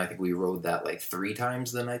 6, and I think we rode that like 3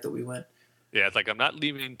 times the night that we went. Yeah, it's like I'm not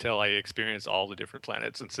leaving until I experience all the different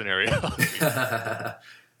planets and scenarios.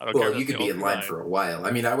 Well, you could be in line for a while.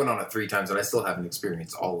 I mean, I went on it 3 times, and I still haven't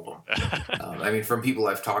experienced all of them. I mean, from people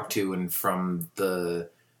I've talked to and from the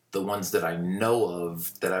ones that I know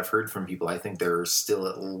of that I've heard from people, I think there are still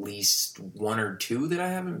at least 1 or 2 that I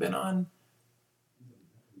haven't been on.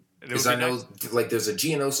 Because I know, like, there's a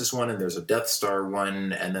Geonosis one, and there's a Death Star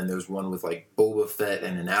one, and then there's one with, like, Boba Fett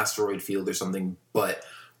and an asteroid field or something, but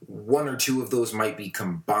 1 or 2 of those might be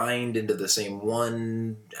combined into the same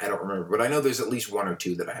one. I don't remember, but I know there's at least 1 or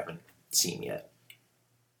 2 that I haven't seen yet.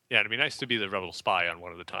 Yeah, it'd be nice to be the rebel spy on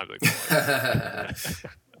one of the times.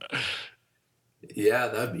 Yeah,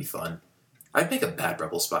 that'd be fun. I'd make a bad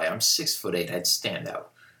rebel spy. I'm 6'8". I'd stand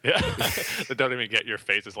out. Yeah, they don't even get your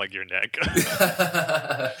face. It's like your neck.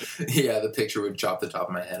 Yeah, the picture would chop the top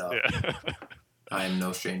of my head off. Yeah. I am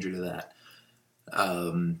no stranger to that.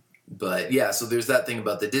 But yeah, so there's that thing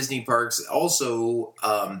about the Disney parks. Also,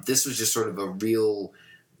 this was just sort of a real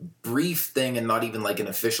brief thing and not even like an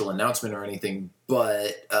official announcement or anything.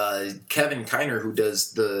 But Kevin Kiner, who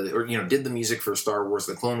did the music for Star Wars: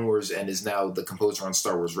 The Clone Wars and is now the composer on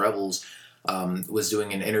Star Wars Rebels, was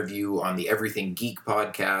doing an interview on the Everything Geek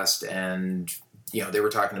podcast, and they were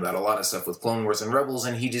talking about a lot of stuff with Clone Wars and Rebels,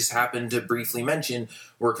 and he just happened to briefly mention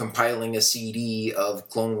we're compiling a CD of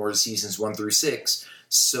Clone Wars seasons 1 through 6.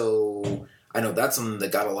 So I know that's something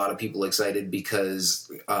that got a lot of people excited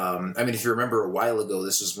because, if you remember a while ago,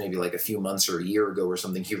 this was maybe like a few months or a year ago or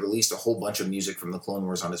something, he released a whole bunch of music from the Clone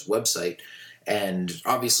Wars on his website. And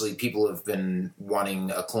obviously people have been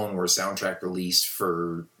wanting a Clone Wars soundtrack release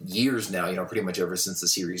for years now, pretty much ever since the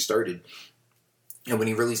series started. And when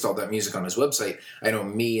he released all that music on his website, I know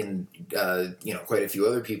me and, quite a few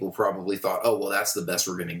other people probably thought, oh, well, that's the best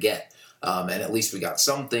we're going to get. And at least we got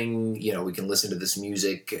something, we can listen to this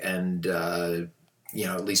music and,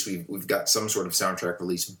 at least we've got some sort of soundtrack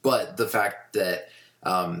release. But the fact that,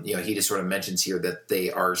 he just sort of mentions here that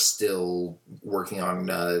they are still working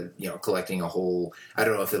on, collecting a whole, I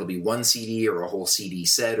don't know if it'll be one CD or a whole CD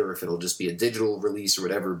set or if it'll just be a digital release or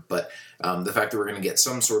whatever. But the fact that we're going to get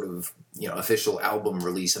some sort of, official album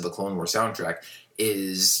release of a Clone Wars soundtrack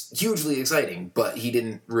is hugely exciting. But he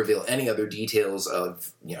didn't reveal any other details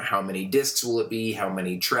of, how many discs will it be, how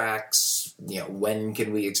many tracks, when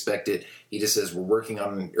can we expect it. He just says we're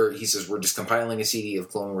just compiling a CD of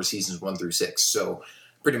Clone Wars seasons 1 through 6. So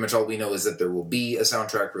pretty much all we know is that there will be a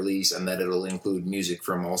soundtrack release and that it'll include music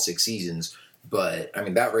from all 6 seasons. But,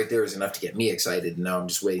 that right there is enough to get me excited, and now I'm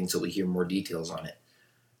just waiting until we hear more details on it.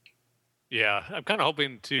 Yeah, I'm kind of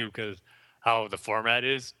hoping, too, because how the format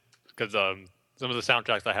is, because some of the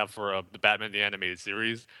soundtracks I have for the Batman the Animated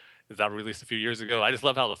Series that released a few years ago, I just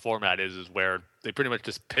love how the format is where they pretty much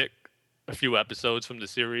just pick a few episodes from the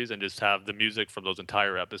series and just have the music from those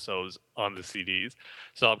entire episodes on the CDs.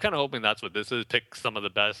 So I'm kind of hoping that's what this is. Pick some of the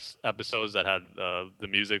best episodes that had the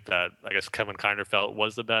music that I guess Kevin Kiner felt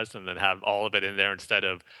was the best, and then have all of it in there instead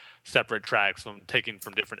of separate tracks taken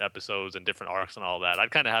from different episodes and different arcs and all that.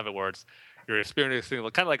 I'd kind of have it where you're experiencing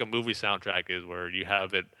kind of like a movie soundtrack is, where you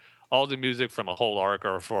have it all the music from a whole arc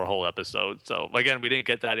or for a whole episode. So again, we didn't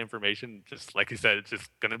get that information. Just like you said, it's just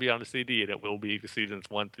going to be on the CD, and it will be seasons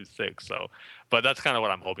 1 through 6. So, but that's kind of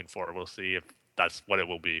what I'm hoping for. We'll see if that's what it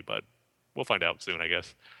will be, but we'll find out soon, I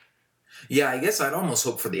guess. Yeah, I guess I'd almost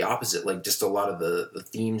hope for the opposite, like just a lot of the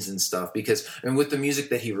themes and stuff, because with the music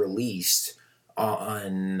that he released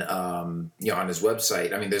on on his website,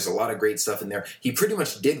 there's a lot of great stuff in there. He pretty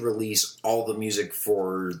much did release all the music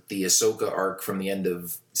for the Ahsoka arc from the end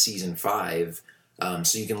of season 5,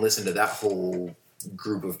 so you can listen to that whole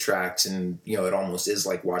group of tracks, and it almost is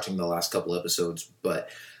like watching the last couple episodes. But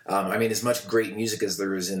as much great music as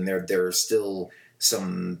there is in there, there are still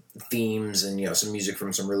some themes and some music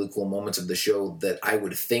from some really cool moments of the show that I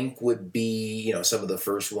would think would be some of the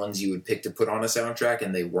first ones you would pick to put on a soundtrack,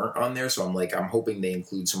 and they weren't on there. So I'm hoping they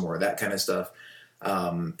include some more of that kind of stuff.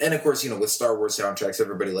 And of course, with Star Wars soundtracks,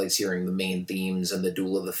 everybody likes hearing the main themes and the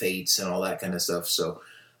Duel of the Fates and all that kind of stuff. So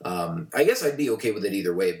I guess I'd be okay with it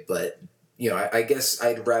either way. But I guess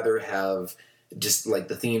I'd rather have just like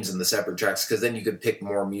the themes and the separate tracks, because then you could pick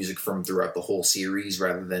more music from throughout the whole series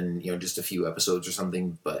rather than just a few episodes or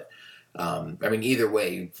something. But either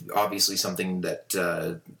way, obviously something that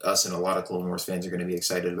us and a lot of Clone Wars fans are going to be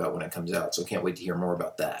excited about when it comes out, so can't wait to hear more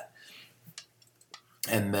about that.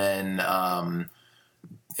 And then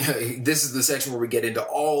this is the section where we get into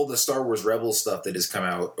all the Star Wars Rebels stuff that has come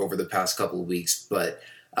out over the past couple of weeks, but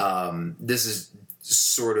this is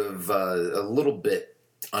sort of a little bit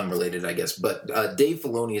unrelated, I guess, but Dave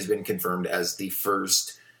Filoni has been confirmed as the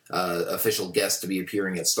first official guest to be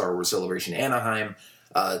appearing at Star Wars Celebration Anaheim,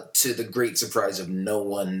 to the great surprise of no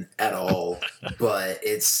one at all. But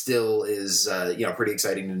it still is, pretty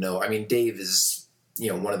exciting to know. Dave is,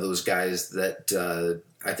 one of those guys that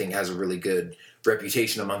I think has a really good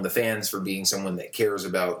reputation among the fans for being someone that cares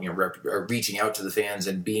about, reaching out to the fans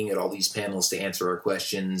and being at all these panels to answer our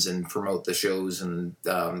questions and promote the shows, and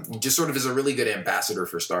just sort of is a really good ambassador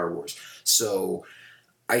for Star Wars. So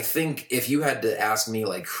I think if you had to ask me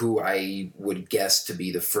like who I would guess to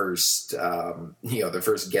be the first, the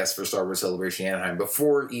first guest for Star Wars Celebration Anaheim,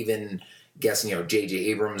 before even guessing, J.J.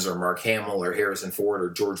 Abrams or Mark Hamill or Harrison Ford or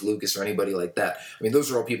George Lucas or anybody like that,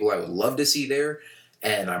 those are all people I would love to see there.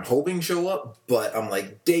 and I'm hoping show up, but I'm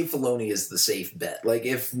like, Dave Filoni is the safe bet. Like,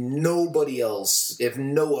 if nobody else, if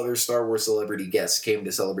no other Star Wars celebrity guests came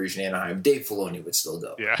to Celebration Anaheim, Dave Filoni would still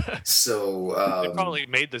go. Yeah. So they probably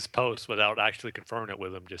made this post without actually confirming it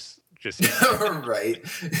with him. Just right.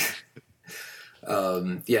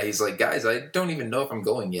 Yeah, he's like, guys, I don't even know if I'm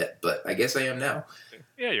going yet, but I guess I am now.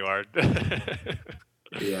 Yeah, you are.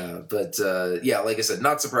 Yeah, but like I said,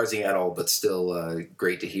 not surprising at all, but still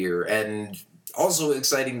great to hear. And also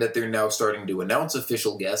exciting that they're now starting to announce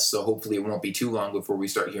official guests, so hopefully it won't be too long before we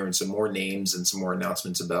start hearing some more names and some more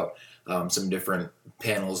announcements about some different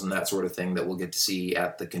panels and that sort of thing that we'll get to see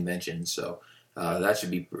at the convention. So that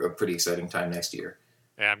should be a pretty exciting time next year.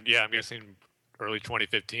 I'm guessing early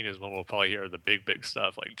 2015 is when we'll probably hear the big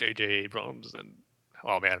stuff like J.J. Abrams and,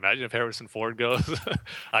 oh man, imagine if Harrison Ford goes.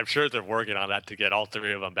 I'm sure they're working on that to get all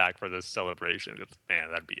three of them back for this celebration.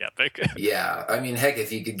 Man, that'd be epic. Yeah, I mean, heck,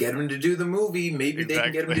 if you could get him to do the movie, maybe they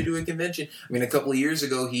can get him to do a convention. I mean, a couple of years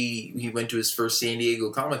ago, he went to his first San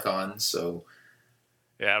Diego Comic-Con, so...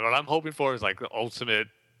 Yeah, what I'm hoping for is like the ultimate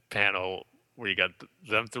panel where you got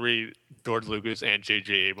them three, George Lucas and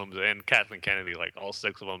J.J. Abrams and Kathleen Kennedy, like all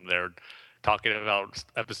six of them there talking about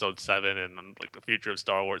Episode 7 and like the future of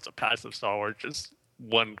Star Wars, the past of Star Wars, just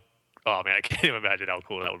one, oh man, I can't even imagine how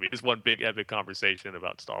cool that would be. Just one big epic conversation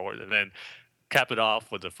about Star Wars, and then cap it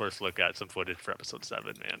off with the first look at some footage for Episode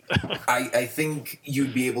 7, man. I think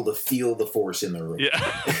you'd be able to feel the Force in the room. Yeah.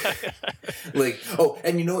 Like, oh,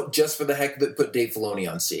 and you know what? Just for the heck of it, put Dave Filoni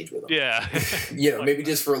on stage with him. Yeah. You know, maybe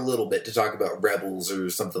just for a little bit to talk about Rebels or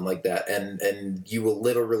something like that, and you will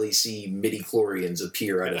literally see midi-chlorians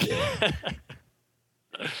appear out of it.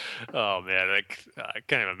 Oh man, I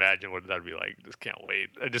can't even imagine what that'd be like. Just can't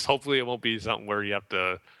wait. Just hopefully it won't be something where you have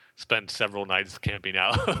to spend several nights camping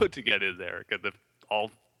out to get in there, because if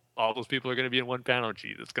all those people are going to be in one panel,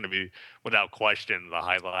 geez, it's going to be without question the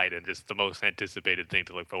highlight and just the most anticipated thing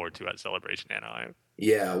to look forward to at Celebration Anaheim.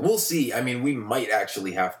 Yeah, we'll see. I mean, we might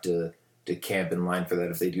actually have to camp in line for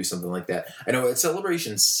that if they do something like that. I know at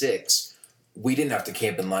Celebration 6. We didn't have to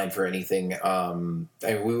camp in line for anything. I mean,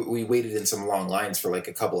 we waited in some long lines for like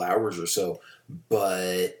a couple hours or so,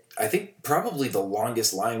 but I think probably the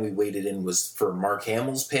longest line we waited in was for Mark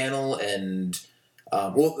Hamill's panel, and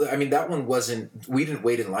that one wasn't. We didn't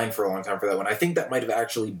wait in line for a long time for that one. I think that might have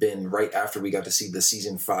actually been right after we got to see the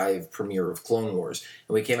season 5 premiere of Clone Wars,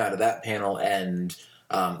 and we came out of that panel and.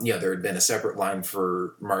 There had been a separate line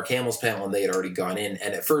for Mark Hamill's panel, and they had already gone in.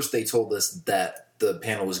 And at first, they told us that the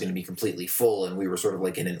panel was going to be completely full, and we were sort of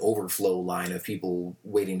like in an overflow line of people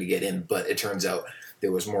waiting to get in. But it turns out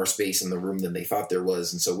there was more space in the room than they thought there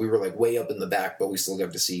was, and so we were like way up in the back, but we still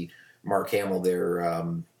got to see Mark Hamill there,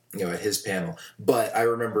 at his panel. But I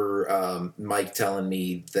remember Mike telling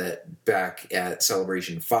me that back at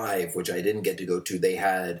Celebration 5, which I didn't get to go to, they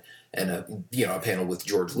had a panel with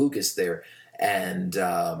George Lucas there. And,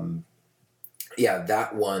 that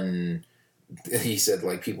one, he said,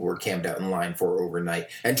 like, people were camped out in line for overnight.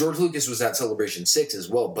 And George Lucas was at Celebration 6 as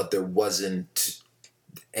well, but there wasn't...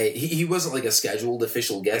 He wasn't, like, a scheduled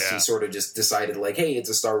official guest. Yeah. He sort of just decided, like, hey,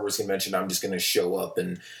 it's a Star Wars convention, I'm just going to show up.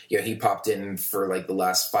 And, he popped in for, like, the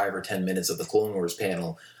last 5 or 10 minutes of the Clone Wars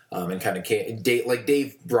panel and kind of came...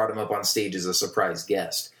 Dave brought him up on stage as a surprise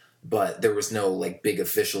guest. But there was no, like, big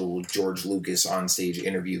official George Lucas on-stage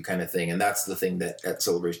interview kind of thing. And that's the thing that at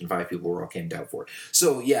Celebration 5 people were all camped out for.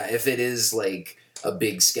 So, yeah, if it is, like, a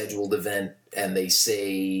big scheduled event and they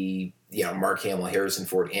say, Mark Hamill, Harrison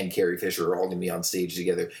Ford, and Carrie Fisher are all going to be on stage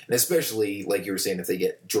together, and especially, like you were saying, if they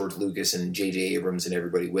get George Lucas and J.J. Abrams and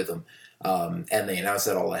everybody with them, and they announce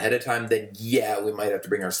that all ahead of time, then, yeah, we might have to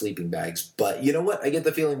bring our sleeping bags. But you know what? I get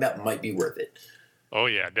the feeling that might be worth it. Oh,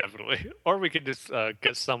 yeah, definitely. Or we could just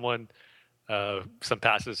get someone some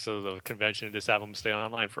passes to the convention and just have them stay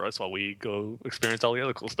online for us while we go experience all the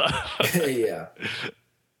other cool stuff. Yeah.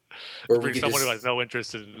 Or bring someone who has no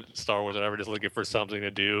interest in Star Wars or ever, just looking for something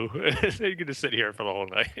to do. You can just sit here for the whole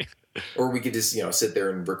night. Or we could just, sit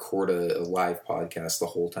there and record a live podcast the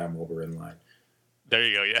whole time while we're in line. There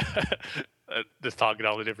you go, yeah. Just talking to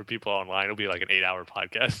all the different people online. It'll be like an 8-hour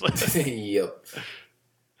podcast. Yep.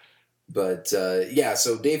 But,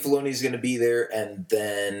 so Dave Filoni's going to be there, and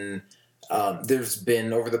then there's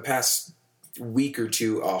been, over the past week or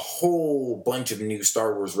two, a whole bunch of new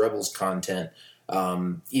Star Wars Rebels content,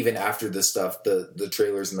 even after the stuff, the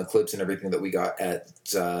trailers and the clips and everything that we got at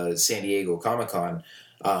San Diego Comic-Con.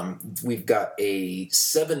 We've got a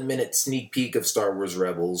 7-minute sneak peek of Star Wars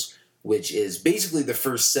Rebels, which is basically the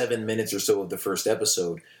first 7 minutes or so of the first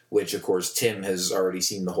episode, which, of course, Tim has already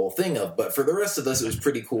seen the whole thing of. But for the rest of us, it was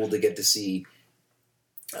pretty cool to get to see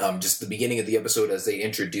just the beginning of the episode as they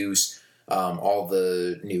introduce all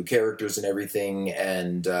the new characters and everything.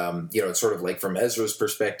 And, it's sort of like from Ezra's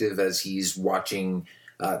perspective as he's watching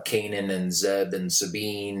Kanan and Zeb and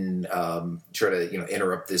Sabine try to,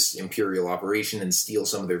 interrupt this Imperial operation and steal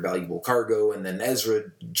some of their valuable cargo. And then Ezra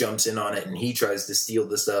jumps in on it and he tries to steal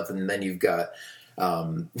the stuff. And then you've got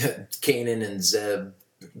Kanan and Zeb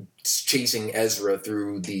chasing Ezra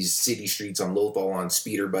through these city streets on Lothal on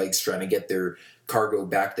speeder bikes, trying to get their cargo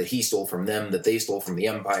back that he stole from them, that they stole from the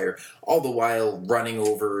Empire, all the while running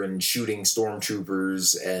over and shooting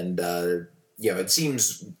stormtroopers. And it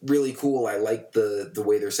seems really cool. I like the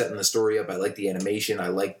way they're setting the story up. I like the animation. I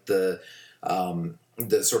like the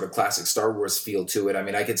sort of classic Star Wars feel to it. I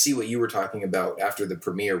mean, I could see what you were talking about after the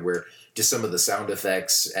premiere, where just some of the sound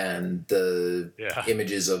effects and the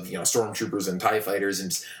images of, stormtroopers and TIE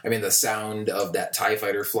fighters. And the sound of that TIE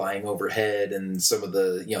fighter flying overhead and some of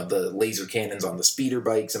the, the laser cannons on the speeder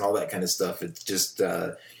bikes and all that kind of stuff. It just,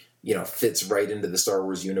 fits right into the Star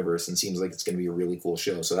Wars universe and seems like it's going to be a really cool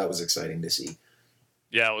show. So that was exciting to see.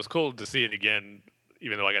 Yeah, it was cool to see it again.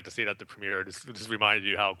 Even though I got to see it at the premiere, just reminded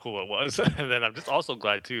you how cool it was. And then I'm just also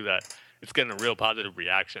glad, too, that it's getting a real positive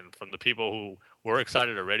reaction from the people who were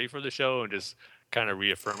excited already for the show and just kind of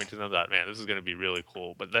reaffirming to them that, man, this is going to be really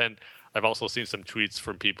cool. But then I've also seen some tweets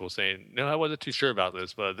from people saying, no, I wasn't too sure about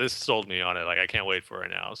this, but this sold me on it. Like, I can't wait for it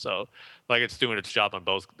now. So, it's doing its job on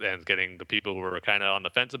both ends, getting the people who were kind of on the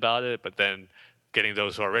fence about it, but then getting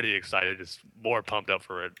those who are already excited just more pumped up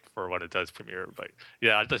for it, for when it does premiere. But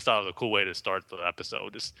yeah, I just thought it was a cool way to start the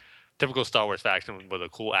episode. Just typical Star Wars faction with a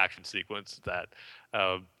cool action sequence that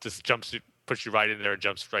just puts you right in there and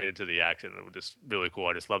jumps right into the action. It was just really cool.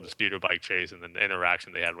 I just love the speeder bike chase and then the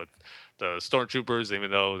interaction they had with the stormtroopers,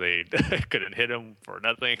 even though they couldn't hit them for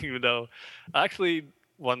nothing, even though actually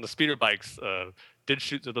one of the speeder bikes did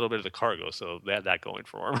shoot a little bit of the cargo, so they had that going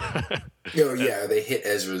for them. They hit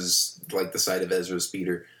Ezra's, the side of Ezra's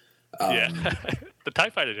speeder. The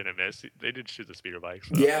TIE fighter didn't miss. They did shoot the speeder bike.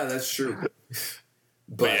 So. Yeah, that's true.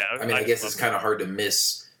 But I guess it's kind of hard to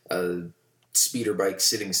miss a speeder bike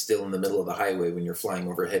sitting still in the middle of the highway when you're flying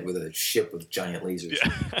overhead with a ship with giant lasers.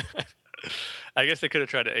 Yeah. I guess they could have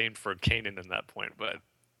tried to aim for Kanan at that point, but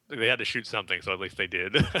they had to shoot something, so at least they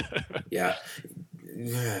did. Yeah,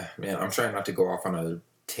 man, I'm trying not to go off on a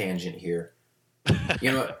tangent here.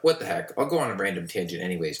 You know what the heck? I'll go on a random tangent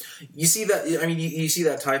anyways. You see that? You see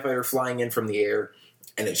that TIE fighter flying in from the air,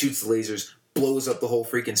 and it shoots the lasers, blows up the whole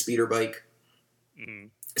freaking speeder bike. Mm-hmm.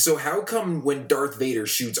 So how come when Darth Vader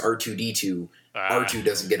shoots R2-D2, R2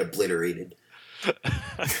 doesn't get obliterated?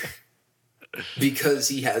 Because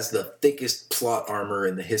he has the thickest plot armor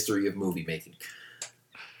in the history of movie making.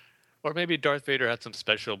 Or maybe Darth Vader had some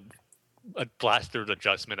special blaster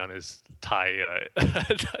adjustment on his TIE,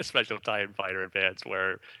 special TIE fighter advance,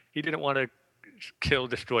 where he didn't want to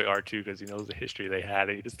destroy R2 because he knows the history they had.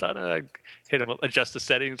 And he just thought, hit him, adjust the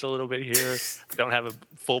settings a little bit here. Don't have a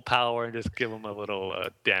full power and just give him a little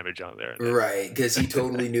damage on there. Right, because he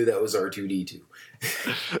totally knew that was R2-D2.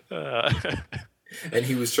 And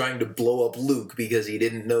he was trying to blow up Luke because he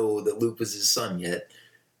didn't know that Luke was his son yet.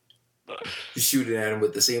 Shooting at him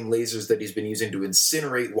with the same lasers that he's been using to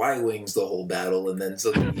incinerate Y-Wings the whole battle, and then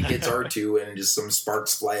suddenly he hits R2 and just some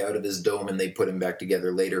sparks fly out of his dome and they put him back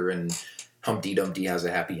together later and Humpty Dumpty has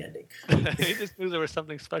a happy ending. He just knew there was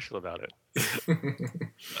something special about it.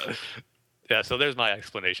 Yeah, so there's my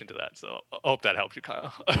explanation to that. So I hope that helps you,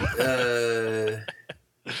 Kyle.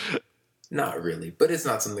 Not really, but it's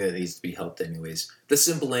not something that needs to be helped anyways. The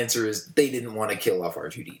simple answer is they didn't want to kill off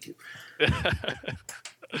R2-D2.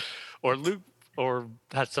 Or Luke, or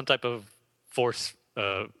had some type of force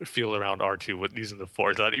field around R2 with using the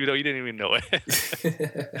force. You didn't even know it.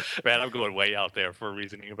 Man, I'm going way out there for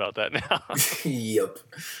reasoning about that now. Yep.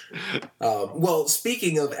 Well,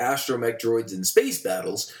 speaking of astromech droids and space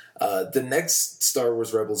battles, the next Star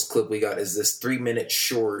Wars Rebels clip we got is this 3-minute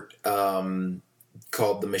short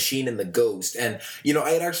called The Machine and the Ghost. And, I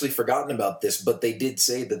had actually forgotten about this, but they did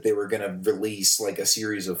say that they were going to release a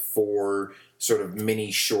series of 4 sort of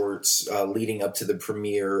mini shorts leading up to the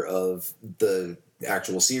premiere of the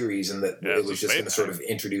actual series, and that it was just going to sort of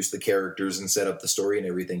introduce the characters and set up the story and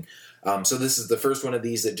everything. So this is the first one of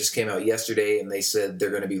these that just came out yesterday, and they said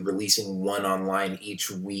they're going to be releasing one online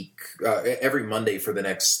each week, every Monday for the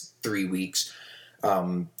next 3 weeks.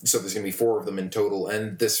 So there's going to be 4 of them in total,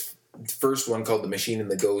 and this first one called The Machine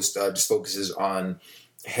and the Ghost just focuses on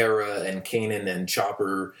Hera and Kanan and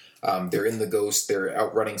Chopper. They're in the Ghost, they're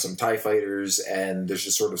outrunning some TIE fighters, and there's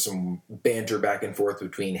just sort of some banter back and forth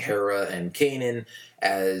between Hera and Kanan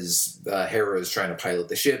as Hera is trying to pilot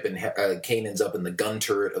the ship, and Kanan's up in the gun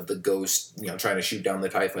turret of the Ghost, trying to shoot down the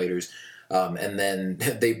TIE fighters. And then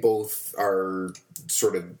they both are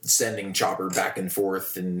sort of sending Chopper back and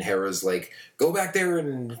forth, and Hera's like, go back there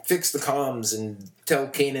and fix the comms and tell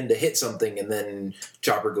Kanan to hit something. And then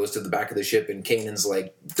Chopper goes to the back of the ship, and Kanan's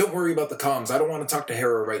like, don't worry about the comms. I don't want to talk to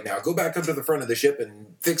Hera right now. Go back up to the front of the ship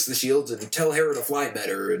and fix the shields and tell Hera to fly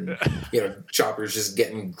better. And, Chopper's just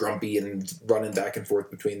getting grumpy and running back and forth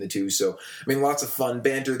between the two. So, I mean, lots of fun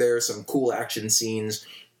banter there, some cool action scenes.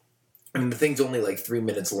 I mean, the thing's only like 3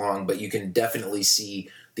 minutes long, but you can definitely see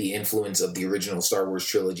the influence of the original Star Wars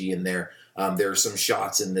trilogy in there. There are some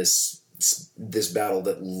shots in this battle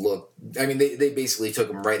that look... I mean, they basically took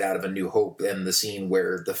them right out of A New Hope, and the scene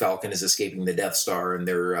where the Falcon is escaping the Death Star and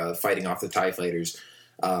they're fighting off the TIE fighters.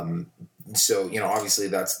 So, obviously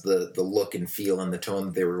that's the look and feel and the tone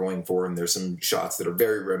that they were going for, and there's some shots that are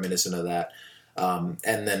very reminiscent of that.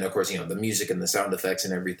 And then, of course, the music and the sound effects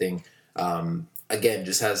and everything... again,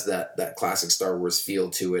 just has that classic Star Wars feel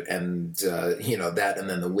to it, and that, and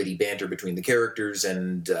then the witty banter between the characters,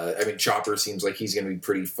 and Chopper seems like he's going to be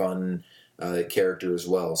pretty fun character as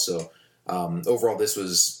well. So overall, this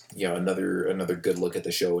was another good look at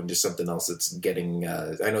the show, and just something else that's getting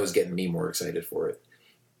is getting me more excited for it.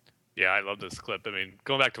 Yeah, I love this clip. I mean,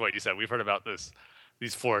 going back to what you said, we've heard about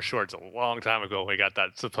these 4 shorts a long time ago. We got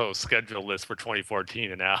that supposed schedule list for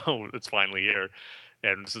 2014, and now it's finally here.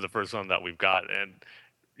 And this is the first one that we've got. And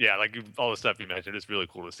yeah, like all the stuff you mentioned, it's really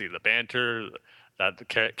cool to see. The banter that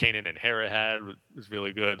Kanan and Hera had was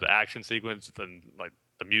really good. The action sequence and like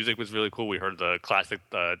the music was really cool. We heard the classic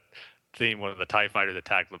theme when the TIE fighters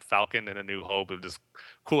attacked the Falcon in A New Hope. It was just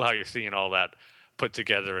cool how you're seeing all that put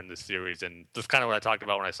together in this series. And just kind of what I talked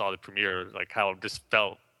about when I saw the premiere, like how it just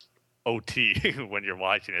felt OT when you're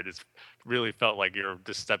watching it. It really felt like you're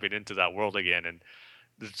just stepping into that world again. And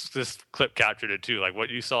this clip captured it too. Like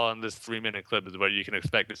what you saw in this 3-minute clip is what you can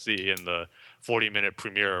expect to see in the 40-minute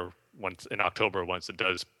premiere once in October, once it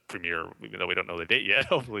does premiere, even though we don't know the date yet,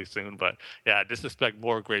 hopefully soon. But yeah, just expect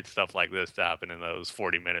more great stuff like this to happen in those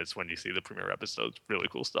 40 minutes when you see the premiere episodes. Really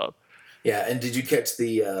cool stuff. Yeah, and did you catch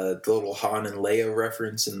the little Han and Leia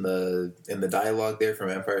reference in the dialogue there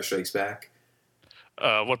from Empire Strikes Back?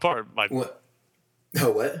 What part? What?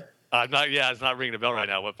 Oh, what? It's not ringing a bell right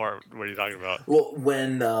now. What part? What are you talking about? Well,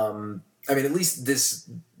 when at least this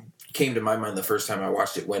came to my mind the first time I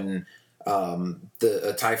watched it, when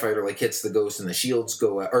a TIE fighter like hits the Ghost and the shields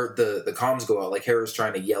go out, or the comms go out. Like Hera's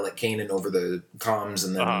trying to yell at Kanan over the comms,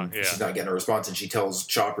 and then she's not getting a response, and she tells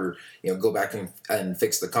Chopper, go back and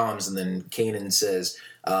fix the comms, and then Kanan says,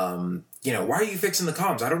 why are you fixing the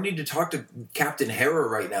comms? I don't need to talk to Captain Hera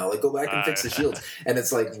right now. Like, go back and fix the shields. And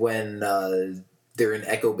it's like when they're in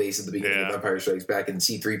Echo Base at the beginning of Empire Strikes Back, and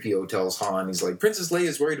C-3PO tells Han, he's like, Princess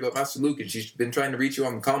Leia's worried about Master Luke, and she's been trying to reach you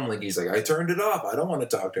on the comm link. He's like, I turned it off. I don't want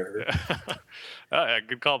to talk to her.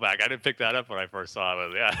 Good callback. I didn't pick that up when I first saw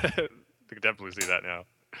it, but yeah, I can definitely see that now.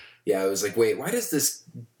 Yeah, I was like, wait, why does this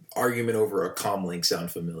argument over a comm link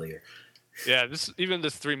sound familiar? Yeah, even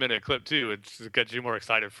this 3-minute clip too, it gets you more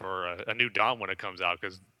excited for a New Dawn when it comes out,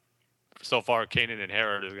 because so far Kanan and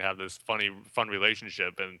Hera have this fun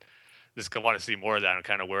relationship, and just want to see more of that, and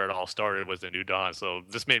kind of where it all started was the New Dawn. So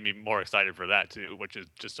this made me more excited for that too, which is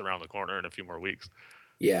just around the corner in a few more weeks.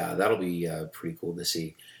 Yeah, that'll be pretty cool to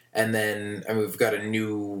see. And then we've got a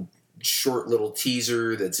new short little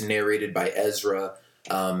teaser that's narrated by Ezra,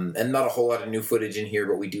 and not a whole lot of new footage in here,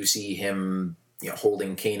 but we do see him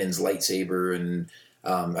holding Kanan's lightsaber. And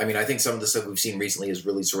I think some of the stuff we've seen recently has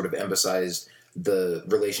really sort of emphasized the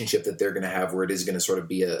relationship that they're going to have, where it is going to sort of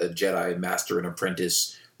be a Jedi master and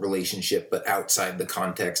apprentice relationship, but outside the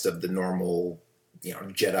context of the normal,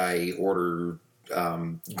 Jedi Order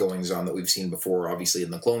goings on that we've seen before, obviously in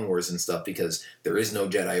the Clone Wars and stuff, because there is no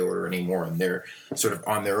Jedi Order anymore, and they're sort of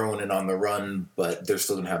on their own and on the run, but they're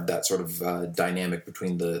still going to have that sort of dynamic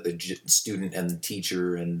between the student and the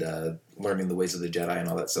teacher, and learning the ways of the Jedi and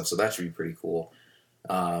all that stuff. So that should be pretty cool.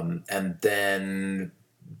 And then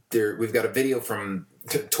we've got a video from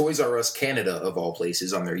Toys R Us Canada, of all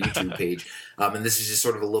places, on their YouTube page. And this is just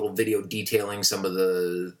sort of a little video detailing some of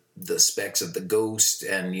the specs of the Ghost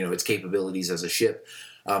and, its capabilities as a ship.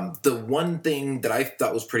 The one thing that I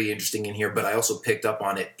thought was pretty interesting in here, but I also picked up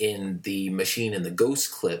on it in the Machine and the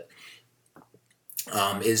Ghost clip,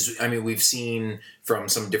 is we've seen from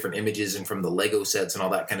some different images and from the Lego sets and all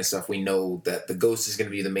that kind of stuff, we know that the Ghost is going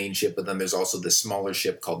to be the main ship, but then there's also this smaller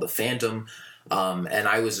ship called the Phantom. And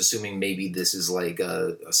I was assuming maybe this is like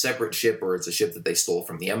a separate ship, or it's a ship that they stole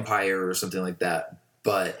from the Empire or something like that.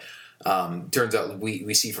 But turns out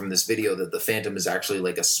we see from this video that the Phantom is actually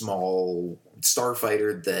like a small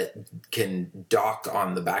starfighter that can dock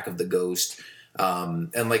on the back of the Ghost.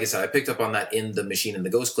 And like I said, I picked up on that in the Machine and the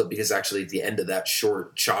Ghost clip because actually at the end of that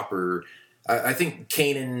short, Chopper, I think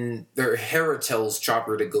Hera tells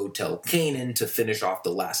Chopper to go tell Kanan to finish off the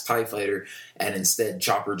last TIE fighter, and instead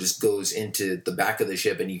Chopper just goes into the back of the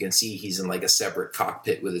ship, and you can see he's in like a separate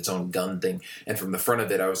cockpit with its own gun thing. And from the front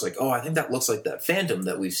of it, I was like, oh, I think that looks like that Phantom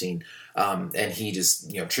that we've seen. And he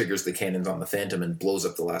just triggers the cannons on the Phantom and blows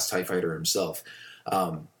up the last TIE fighter himself.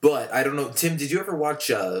 But I don't know, Tim, did you ever watch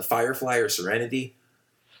Firefly or Serenity?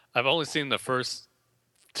 I've only seen the first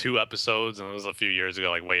 2 episodes, and it was a few years ago,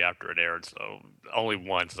 like way after it aired, so only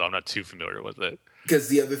once, so I'm not too familiar with it. Because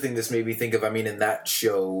the other thing this made me think of, I mean, in that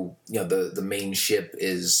show, the main ship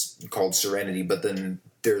is called Serenity, but then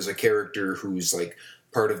there's a character who's like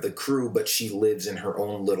part of the crew, but she lives in her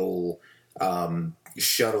own little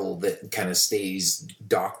shuttle that kind of stays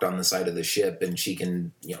docked on the side of the ship, and she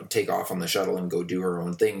can take off on the shuttle and go do her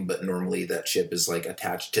own thing, but normally that ship is like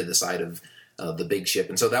attached to the side of the big ship.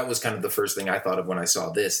 And so that was kind of the first thing I thought of when I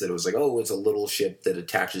saw this, that it was like, oh, it's a little ship that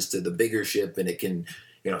attaches to the bigger ship, and it can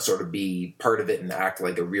sort of be part of it and act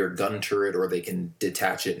like a rear gun turret, or they can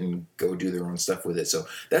detach it and go do their own stuff with it. So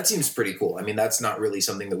that seems pretty cool. I mean, that's not really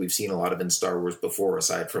something that we've seen a lot of in Star Wars before,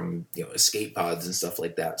 aside from escape pods and stuff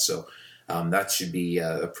like that. So that should be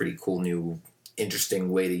a pretty cool new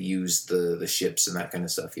interesting way to use the ships and that kind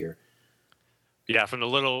of stuff here. Yeah, from the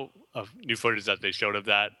little new footage that they showed of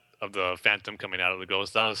the Phantom coming out of the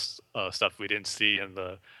Ghost, that was stuff we didn't see in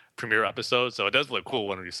the premiere episode. So it does look cool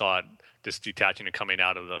when we saw it just detaching and coming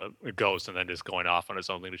out of the Ghost and then just going off on its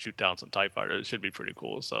own thing to shoot down some TIE fighters. It should be pretty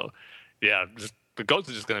cool. So yeah, the Ghost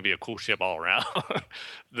is just going to be a cool ship all around.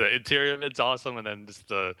 The interior of it's awesome, and then just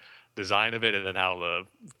the design of it, and then how the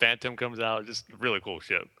Phantom comes out, just a really cool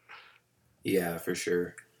ship. Yeah, for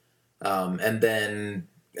sure. And then,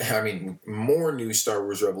 I mean, more new Star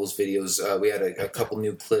Wars Rebels videos. We had a couple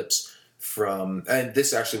new clips from, and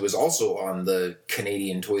this actually was also on the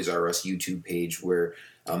Canadian Toys R Us YouTube page, where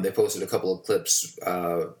they posted a couple of clips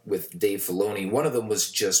with Dave Filoni. One of them was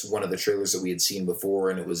just one of the trailers that we had seen before,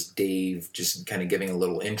 and it was Dave just kind of giving a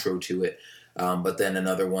little intro to it. But then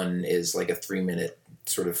another one is like a 3-minute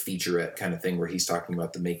sort of featurette kind of thing where he's talking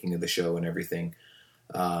about the making of the show and everything.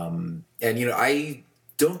 And, I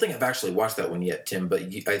don't think I've actually watched that one yet, Tim, but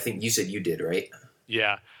I think you said you did, right?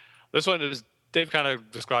 Yeah. This one is Dave kind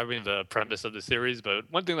of describing the premise of the series, but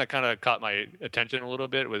one thing that kind of caught my attention a little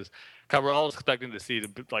bit was kind of we're all expecting to see this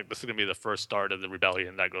is going to be the first start of the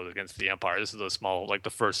rebellion that goes against the Empire. This is the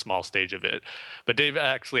first small stage of it. But Dave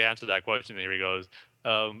actually answered that question, and here he goes,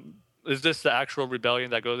 is this the actual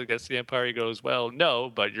rebellion that goes against the Empire? He goes, well,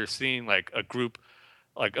 no, but you're seeing like a group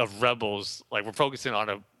of rebels, like we're focusing on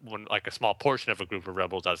a small portion of a group of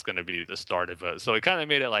rebels that's going to be the start of it. So it kind of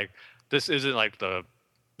made it like this isn't like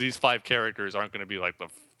these 5 characters aren't going to be like the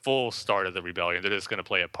full start of the rebellion. They're just going to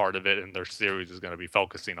play a part of it, and their series is going to be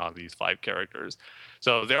focusing on these 5 characters.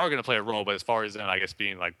 So they are going to play a role, but as far as them, I guess,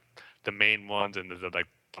 being like the main ones and the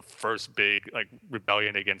first big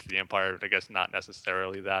rebellion against the Empire, I guess not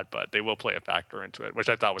necessarily that, but they will play a factor into it, which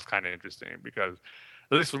I thought was kind of interesting because,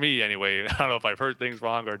 at least for me anyway, I don't know if I've heard things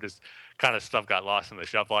wrong or just kind of stuff got lost in the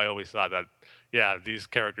shuffle. I always thought that, yeah, these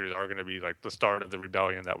characters are going to be like the start of the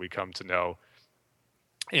rebellion that we come to know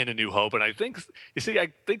in A New Hope. And I think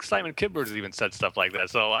Simon Kinberg has even said stuff like that.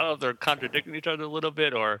 So I don't know if they're contradicting each other a little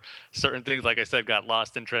bit, or certain things, like I said, got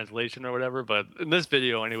lost in translation or whatever. But in this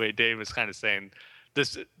video anyway, Dave is kind of saying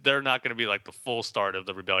they're not going to be like the full start of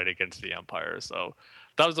the rebellion against the Empire. So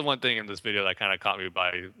that was the one thing in this video that kind of caught me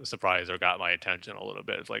by surprise or got my attention a little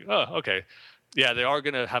bit. It's like, oh, okay. Yeah, they are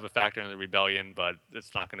going to have a factor in the rebellion, but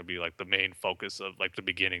it's not going to be like the main focus of like the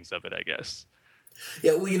beginnings of it, I guess.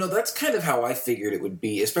 Yeah, well, that's kind of how I figured it would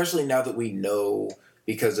be, especially now that we know,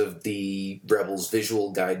 because of the Rebels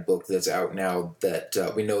visual guidebook that's out now,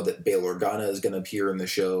 that we know that Bail Organa is going to appear in the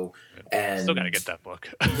show. And still got to get that book.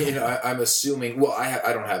 I'm assuming, well,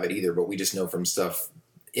 I don't have it either, but we just know from stuff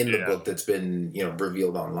in the book that's been,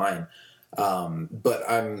 revealed online. But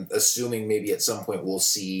I'm assuming maybe at some point we'll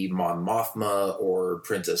see Mon Mothma or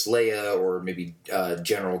Princess Leia or maybe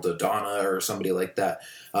General Dodonna or somebody like that.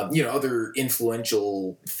 Other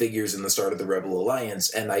influential figures in the start of the Rebel Alliance.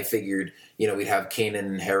 And I figured, we'd have Kanan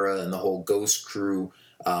and Hera and the whole Ghost crew,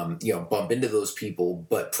 bump into those people,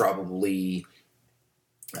 but probably,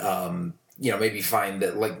 maybe find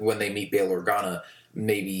that like when they meet Bail Organa,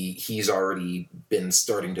 maybe he's already been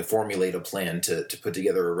starting to formulate a plan to put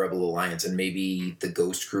together a Rebel Alliance, and maybe the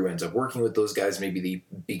Ghost crew ends up working with those guys. Maybe they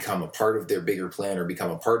become a part of their bigger plan or become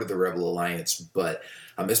a part of the Rebel Alliance. But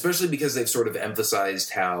especially because they've sort of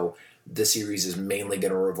emphasized how the series is mainly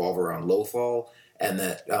going to revolve around Lothal, and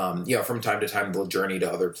that from time to time they'll journey to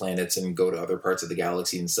other planets and go to other parts of the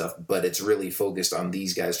galaxy and stuff, but it's really focused on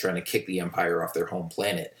these guys trying to kick the Empire off their home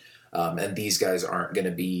planet. And these guys aren't going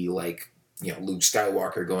to be like Luke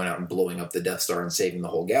Skywalker going out and blowing up the Death Star and saving the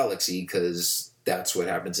whole galaxy, because that's what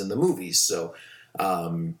happens in the movies. So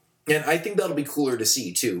and I think that'll be cooler to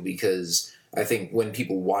see too, because I think when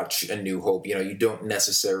people watch A New Hope, you don't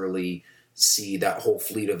necessarily see that whole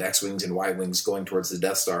fleet of X-Wings and Y-Wings going towards the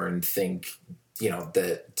Death Star and think,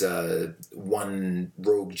 that one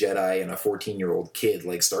rogue Jedi and a 14-year-old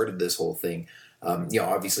kid started this whole thing.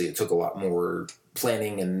 Obviously it took a lot more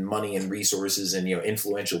planning and money and resources and,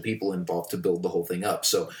 influential people involved to build the whole thing up.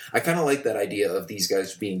 So I kind of like that idea of these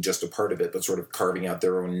guys being just a part of it, but sort of carving out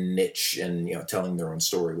their own niche and, telling their own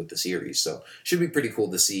story with the series. So should be pretty cool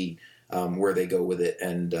to see where they go with it,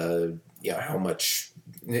 and how much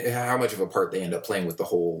of a part they end up playing with the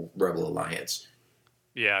whole Rebel Alliance.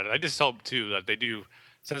 Yeah, I just hope too that they do,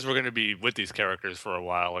 since we're going to be with these characters for a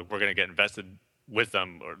while, we're going to get invested with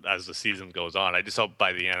them as the season goes on. I just hope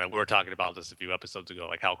by the end, we were talking about this a few episodes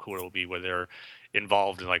ago, how cool it'll be where they're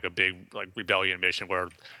involved in a big rebellion mission where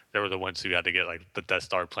they were the ones who had to get the Death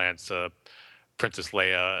Star plans to Princess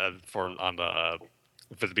Leia for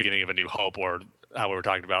the beginning of A New Hope, or how we were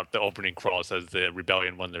talking about the opening crawl says the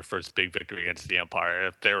rebellion won their first big victory against the Empire.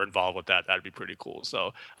 If they're involved with that, that'd be pretty cool.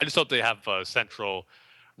 So I just hope they have a central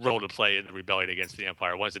role to play in the rebellion against the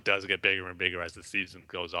Empire once it does get bigger and bigger as the season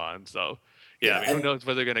goes on. So yeah, who knows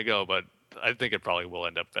where they're going to go, but I think it probably will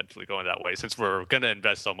end up eventually going that way, since we're going to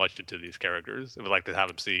invest so much into these characters. And we'd like to have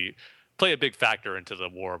them play a big factor into the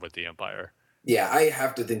war with the Empire. Yeah, I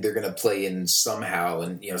have to think they're going to play in somehow,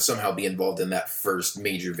 and somehow be involved in that first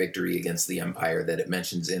major victory against the Empire that it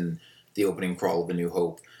mentions in the opening crawl of A New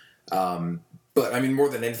Hope. But I mean, more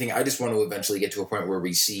than anything, I just want to eventually get to a point where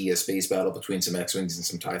we see a space battle between some X-Wings and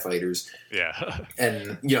some TIE fighters. Yeah,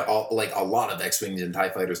 and a lot of X-Wings and TIE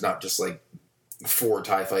fighters, not just 4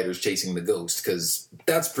 TIE fighters chasing the Ghost, because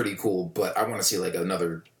that's pretty cool. But I want to see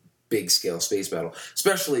another big scale space battle,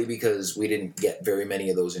 especially because we didn't get very many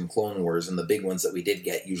of those in Clone Wars, and the big ones that we did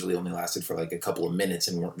get usually only lasted for a couple of minutes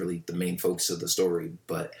and weren't really the main focus of the story.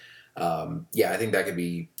 But I think that could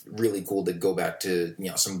be really cool to go back to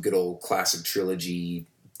some good old classic trilogy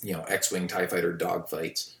X-Wing TIE fighter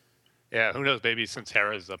dogfights. Yeah, who knows, maybe since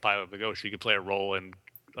Hera's a pilot of the Ghost, she could play a role in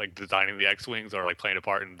designing the X-Wings, or playing a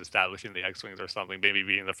part in establishing the X-Wings or something, maybe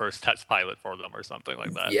being the first test pilot for them or something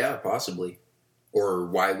like that. Yeah, possibly. Or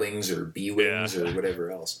Y-Wings or B-Wings or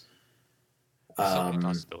whatever else. So many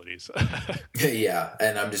possibilities. Yeah,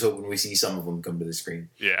 and I'm just hoping we see some of them come to the screen.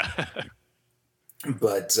 Yeah.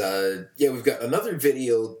 But, we've got another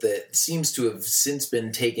video that seems to have since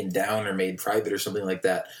been taken down or made private or something like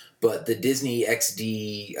that. But the Disney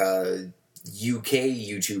XD UK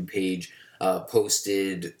YouTube page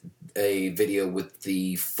posted a video with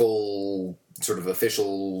the full sort of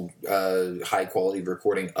official high-quality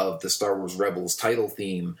recording of the Star Wars Rebels title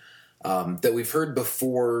theme that we've heard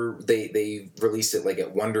before. They released it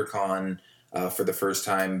at WonderCon for the first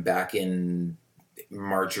time back in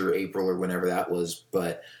March or April or whenever that was.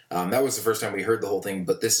 But that was the first time we heard the whole thing.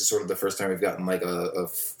 But this is sort of the first time we've gotten a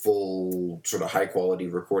full sort of high-quality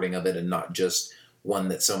recording of it, and not just one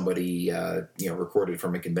that somebody recorded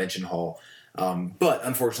from a convention hall. But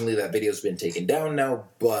unfortunately that video's been taken down now.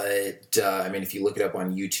 But if you look it up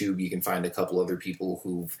on YouTube, you can find a couple other people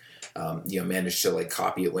who've managed to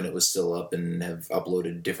copy it when it was still up and have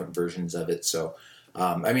uploaded different versions of it. So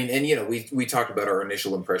we talked about our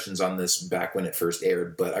initial impressions on this back when it first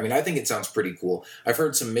aired, but I think it sounds pretty cool. I've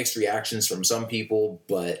heard some mixed reactions from some people,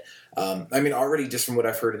 but already just from what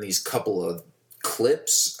I've heard in these couple of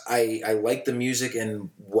clips, I like the music and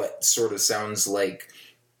what sort of sounds like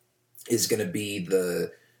is going to be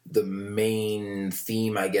the main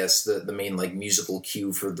theme, I guess, the main musical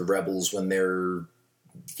cue for the Rebels when they're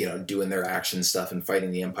doing their action stuff and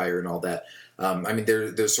fighting the Empire and all that.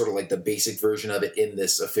 There's sort of the basic version of it in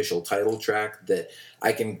this official title track that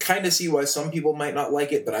I can kind of see why some people might not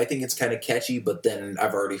like it, but I think it's kind of catchy. But then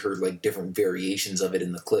I've already heard different variations of it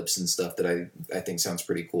in the clips and stuff that I think sounds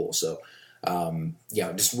pretty cool. So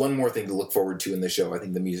just one more thing to look forward to in the show. I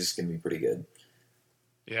think the music's going to be pretty good.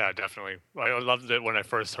 Yeah, definitely. I loved it when I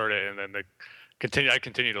first heard it, and then I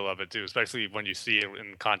continue to love it too, especially when you see it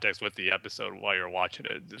in context with the episode while you're watching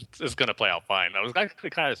it. It's going to play out fine. I was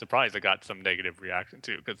actually kind of surprised it got some negative reaction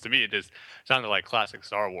too, because to me it just sounded like classic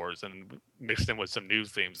Star Wars and mixed in with some new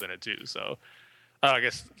themes in it too. So I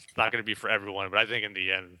guess it's not going to be for everyone, but I think in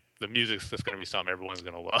the end, the music's just going to be something everyone's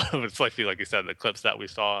going to love. Especially, like you said, the clips that we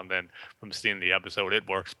saw, and then from seeing the episode, it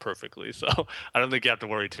works perfectly. So I don't think you have to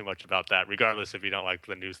worry too much about that, regardless if you don't like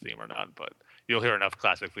the news theme or not. But you'll hear enough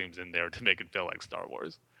classic themes in there to make it feel like Star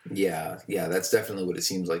Wars. Yeah, that's definitely what it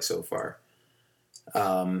seems like so far.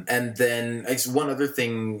 And then I guess one other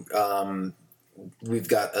thing, we've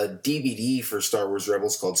got a DVD for Star Wars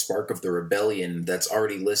Rebels called Spark of the Rebellion that's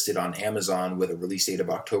already listed on Amazon with a release date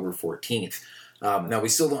of October 14th. Now, we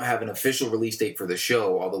still don't have an official release date for the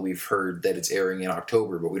show, although we've heard that it's airing in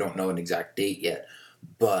October, but we don't know an exact date yet.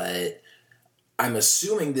 But I'm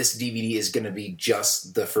assuming this DVD is going to be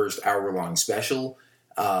just the first hour-long special.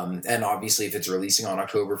 And obviously, if it's releasing on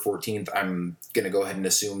October 14th, I'm going to go ahead and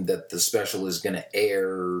assume that the special is going to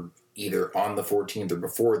air either on the 14th or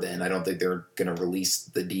before then. I don't think they're going to release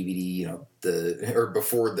the DVD,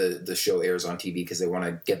 before the show airs on TV, because they want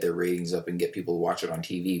to get their ratings up and get people to watch it on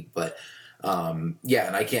TV. But and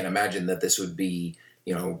I can't imagine that this would be,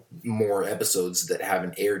 more episodes that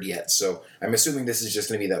haven't aired yet. So I'm assuming this is just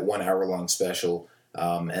going to be that 1 hour long special,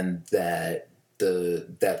 and that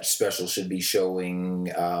that special should be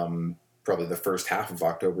showing probably the first half of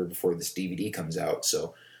October before this DVD comes out.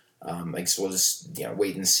 So I guess we'll just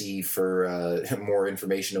wait and see for more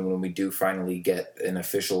information, and when we do finally get an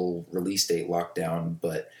official release date locked down.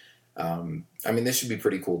 But this should be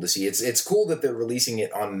pretty cool to see. It's cool that they're releasing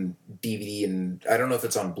it on DVD, and I don't know if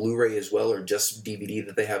it's on Blu-ray as well or just DVD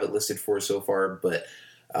that they have it listed for so far. But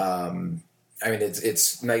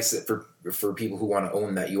it's nice that for people who want to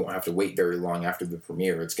own that, you won't have to wait very long after the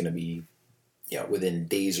premiere. It's going to be within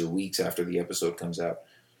days or weeks after the episode comes out.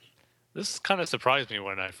 This kind of surprised me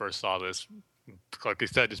when I first saw this. Like I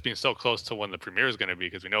said, just being so close to when the premiere is going to be,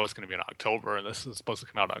 because we know it's going to be in October, and this is supposed to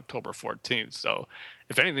come out October 14th. So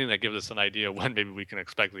if anything, that gives us an idea when maybe we can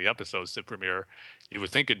expect the episodes to premiere. You would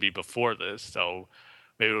think it'd be before this, so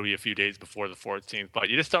maybe it'll be a few days before the 14th. But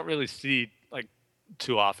you just don't really see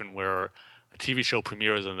too often where a TV show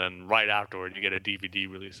premieres and then right afterward you get a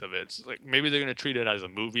DVD release of it. It's like maybe they're going to treat it as a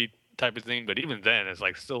movie type of thing, but even then it's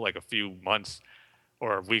still a few months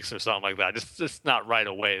or weeks or something like that. Just not right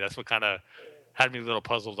away. That's what kind of had me a little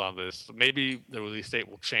puzzled on this. Maybe the release date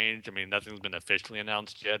will change. Nothing's been officially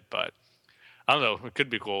announced yet, but I don't know. It could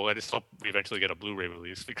be cool. I just hope we eventually get a Blu-ray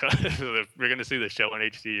release, because if you're going to see the show in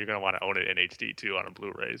HD, you're going to want to own it in HD too on a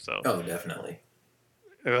Blu-ray. So Definitely.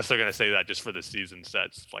 Unless they're going to say that just for the season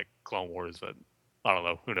sets like Clone Wars, but I don't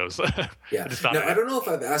know. Who knows? Yeah. Now, I don't know if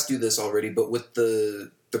I've asked you this already, but with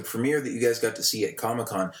the premiere that you guys got to see at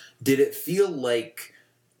Comic-Con, did it feel like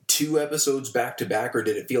 2 episodes back to back, or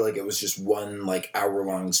did it feel like it was just one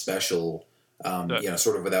hour-long special,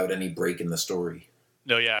 sort of without any break in the story?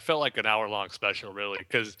 No, yeah, it felt like an hour-long special, really,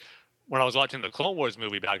 because when I was watching the Clone Wars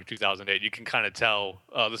movie back in 2008, you can kind of tell,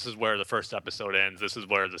 this is where the first episode ends, this is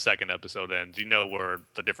where the second episode ends. You know where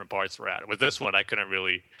the different parts were at. With this one, I couldn't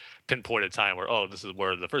really pinpoint a time where, this is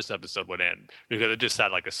where the first episode would end, because it just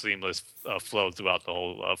had a seamless flow throughout the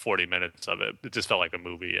whole 40 minutes of it. It just felt like a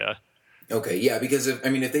movie, yeah. Okay, yeah, because if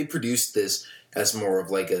they produced this as more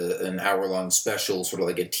of an hour-long special, sort of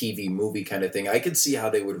like a TV movie kind of thing, I could see how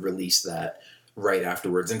they would release that right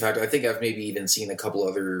afterwards. In fact, I think I've maybe even seen a couple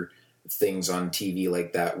other things on TV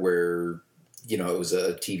like that where, it was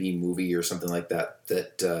a TV movie or something like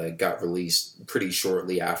that got released pretty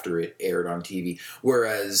shortly after it aired on TV.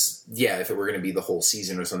 Whereas, yeah, if it were going to be the whole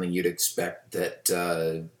season or something, you'd expect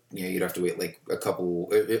that you'd have to wait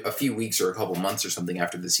a few weeks or a couple months or something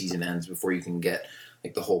after the season ends before you can get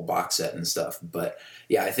the whole box set and stuff. But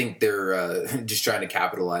yeah, I think they're just trying to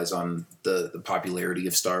capitalize on the popularity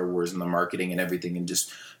of Star Wars and the marketing and everything, and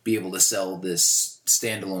just be able to sell this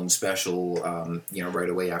standalone special, right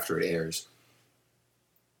away after it airs.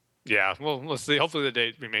 Yeah, well, let's see. Hopefully the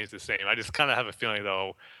date remains the same. I just kind of have a feeling,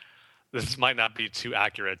 though, this might not be too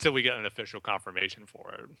accurate until we get an official confirmation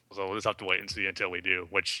for it. So we'll just have to wait and see until we do,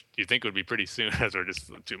 which you think would be pretty soon, as we're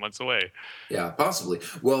just 2 months away. Yeah, possibly.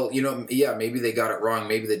 Well, maybe they got it wrong.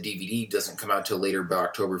 Maybe the DVD doesn't come out till later, but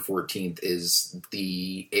October 14th is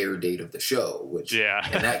the air date of the show, which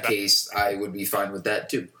in that case, I would be fine with that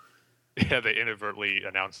too. Yeah, they inadvertently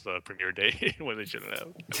announced the premiere date when they shouldn't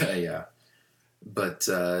have. Yeah. But,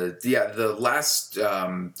 the last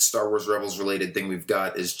Star Wars Rebels related thing we've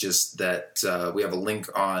got is just that we have a link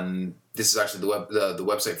on, this is actually the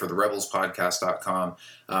website for the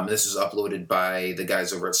rebelspodcast.com. This was uploaded by the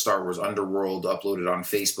guys over at Star Wars Underworld, uploaded on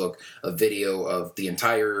Facebook, a video of the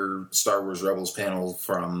entire Star Wars Rebels panel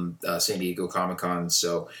from San Diego Comic-Con.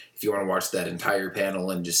 So if you want to watch that entire panel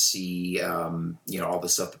and just see, all the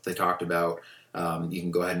stuff that they talked about, You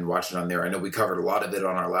can go ahead and watch it on there. I know we covered a lot of it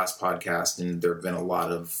on our last podcast, and there have been a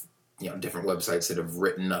lot of different websites that have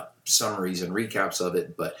written up summaries and recaps of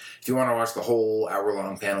it. But if you want to watch the whole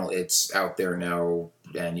hour-long panel, it's out there now,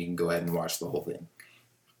 and you can go ahead and watch the whole thing.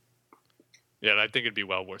 Yeah, and I think it'd be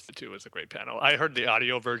well worth it too. It's a great panel. I heard the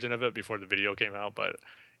audio version of it before the video came out, but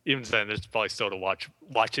even then, there's probably still to watch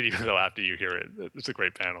it even though after you hear it. It's a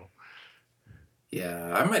great panel.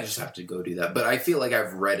 Yeah, I might just have to go do that. But I feel like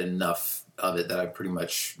I've read enough of it that I've pretty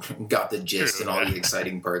much got the gist and all the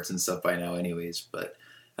exciting parts and stuff by now anyways. But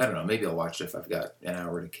I don't know. Maybe I'll watch it if I've got an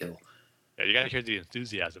hour to kill. Yeah, you got to hear the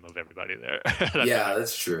enthusiasm of everybody there.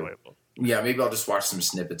 That's true. Enjoyable. Yeah, maybe I'll just watch some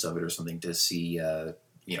snippets of it or something to see,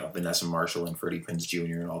 Vanessa Marshall and Freddie Prinze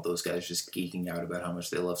Jr. and all those guys just geeking out about how much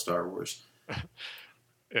they love Star Wars.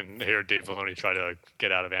 And hear Dave Filoni try to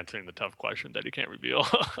get out of answering the tough question that he can't reveal.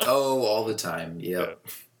 Oh, all the time. Yep.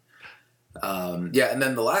 And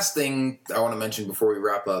then the last thing I want to mention before we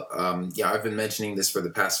wrap up, I've been mentioning this for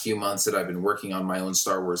the past few months that I've been working on my own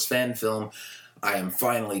Star Wars fan film. I am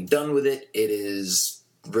finally done with it. It is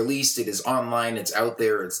released. It is online. It's out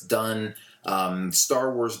there. It's done.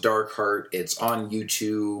 Star Wars Dark Heart. It's on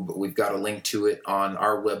YouTube. We've got a link to it on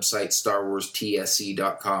our website,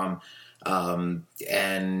 StarWarsTSC.com.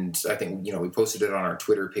 And I think, we posted it on our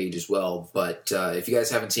Twitter page as well. But if you guys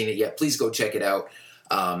haven't seen it yet, please go check it out.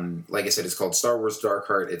 Like I said, it's called Star Wars Dark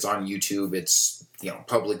Heart. It's on YouTube. It's,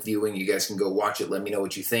 public viewing. You guys can go watch it. Let me know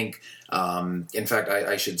what you think. In fact,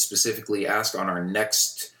 I should specifically ask on our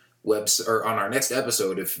next on our next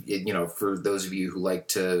episode, if, for those of you who like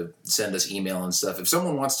to send us email and stuff, if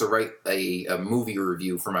someone wants to write a movie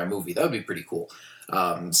review for my movie, that would be pretty cool.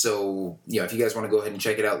 So if you guys want to go ahead and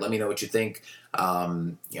check it out, let me know what you think.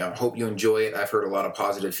 Hope you enjoy it. I've heard a lot of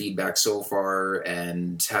positive feedback so far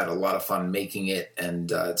and had a lot of fun making it.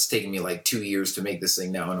 And it's taken me like 2 years to make this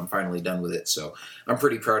thing now, and I'm finally done with it. So I'm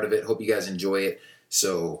pretty proud of it. Hope you guys enjoy it.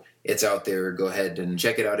 So it's out there. Go ahead and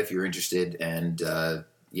check it out if you're interested. And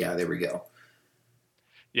there we go.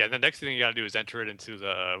 Yeah, the next thing you got to do is enter it into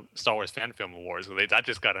the Star Wars Fan Film Awards. That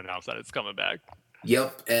just got announced that it's coming back.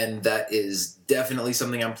 Yep, and that is definitely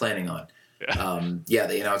something I'm planning on. Yeah.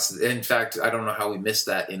 They announced. In fact, I don't know how we missed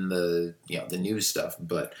that in the the news stuff,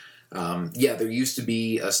 but there used to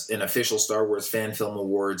be an official Star Wars Fan Film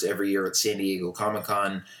Awards every year at San Diego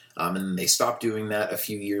Comic-Con, and they stopped doing that a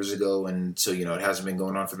few years ago, and so it hasn't been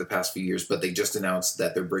going on for the past few years. But they just announced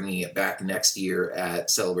that they're bringing it back next year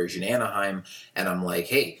at Celebration Anaheim, and I'm like,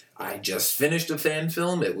 hey, I just finished a fan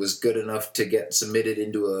film. It was good enough to get submitted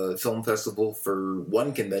into a film festival for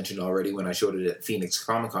one convention already when I showed it at Phoenix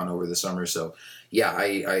Comic-Con over the summer. So, yeah,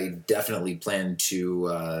 I definitely plan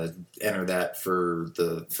to enter that for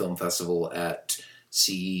the film festival at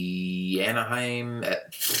Anaheim.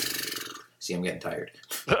 I'm getting tired.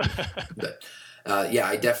 But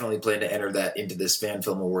I definitely plan to enter that into this Fan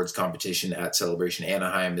Film Awards competition at Celebration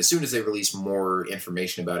Anaheim as soon as they release more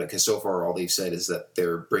information about it, because so far all they've said is that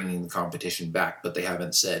they're bringing the competition back, but they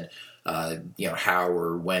haven't said how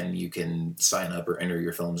or when you can sign up or enter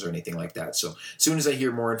your films or anything like that. So as soon as I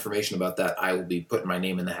hear more information about that, I will be putting my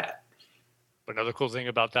name in the hat. Another cool thing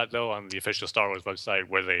about that, though, on the official Star Wars website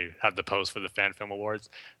where they have the post for the Fan Film Awards,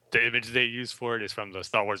 the image they use for it is from the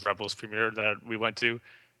Star Wars Rebels premiere that we went to.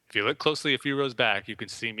 If you look closely a few rows back, you can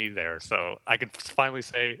see me there. So I can finally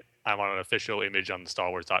say I'm on an official image on the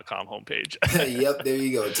StarWars.com homepage. Yep, there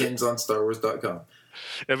you go. Tim's on StarWars.com.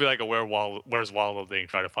 It'd be like a Where's Wallow thing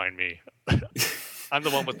trying to find me. I'm the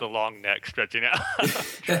one with the long neck stretching out.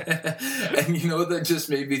 And you know what that just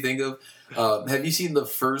made me think of? Have you seen the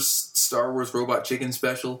first Star Wars Robot Chicken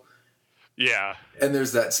special? Yeah. And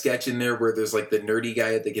there's that sketch in there where there's like the nerdy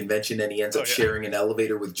guy at the convention and he ends up sharing an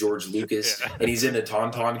elevator with George Lucas and he's in a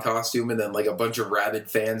Tauntaun costume and then like a bunch of rabid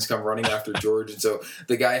fans come running after George. And so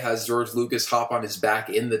the guy has George Lucas hop on his back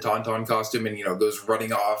in the Tauntaun costume and, goes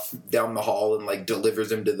running off down the hall and like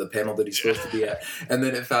delivers him to the panel that he's supposed to be at. And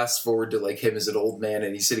then it fast forward to like him as an old man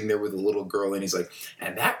and he's sitting there with a little girl and he's like,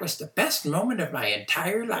 and that was the best moment of my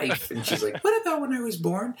entire life. And she's like, what about when I was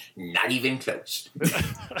born? Not even close.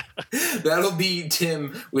 That'll be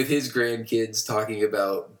Tim with his grandkids talking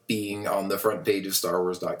about being on the front page of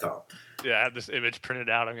StarWars.com. Yeah, I have this image printed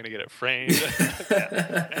out. I'm going to get it framed.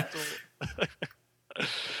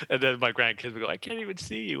 And then my grandkids will go, I can't even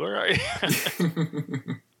see you. Where are you?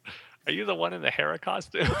 Are you the one in the Hera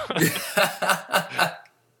costume?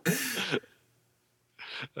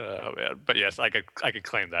 Oh, man. But yes, I could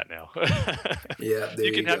claim that now. Yeah,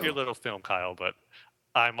 you can have your little film, Kyle, but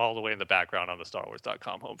I'm all the way in the background on the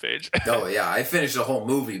StarWars.com homepage. Oh, yeah. I finished the whole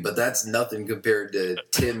movie, but that's nothing compared to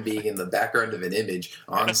Tim being in the background of an image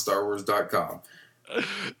on StarWars.com.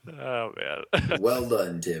 Oh man. Well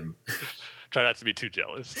done, Tim. Try not to be too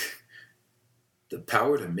jealous. The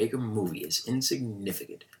power to make a movie is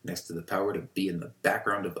insignificant next to the power to be in the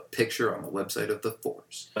background of a picture on the website of the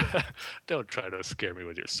Force. Don't try to scare me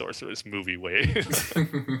with your sorceress movie ways.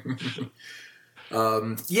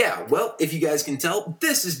 Yeah, well, if you guys can tell,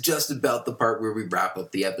 this is just about the part where we wrap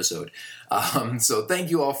up the episode. So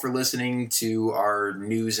thank you all for listening to our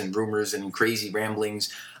news and rumors and crazy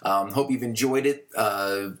ramblings. Hope you've enjoyed it.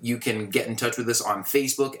 You can get in touch with us on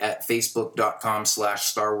Facebook at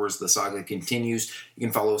facebook.com/Star Wars The Saga Continues. You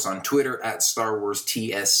can follow us on Twitter at Star Wars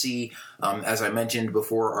TSC. As I mentioned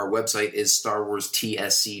before, our website is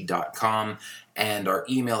starwarstsc.com. And our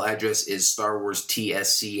email address is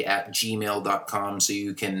starwarstsc@gmail.com, so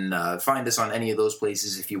you can find us on any of those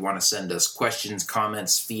places if you want to send us questions,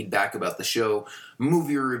 comments, feedback about the show,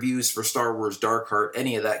 movie reviews for Star Wars Dark Heart,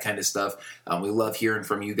 any of that kind of stuff. We love hearing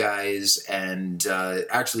from you guys, and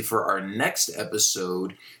actually for our next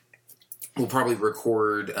episode, we'll probably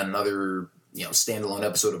record another standalone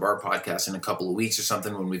episode of our podcast in a couple of weeks or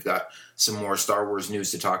something when we've got some more Star Wars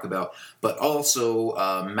news to talk about. But also,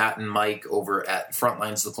 Matt and Mike over at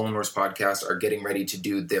Frontlines, the Clone Wars podcast, are getting ready to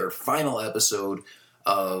do their final episode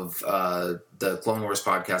of the Clone Wars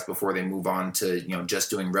podcast before they move on to just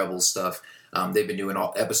doing Rebels stuff. They've been doing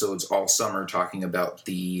episodes all summer talking about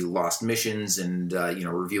the Lost Missions and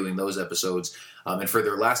reviewing those episodes. And for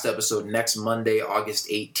their last episode, next Monday, August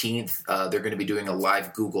 18th, they're going to be doing a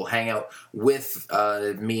live Google Hangout with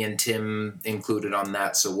me and Tim included on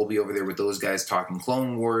that. So we'll be over there with those guys talking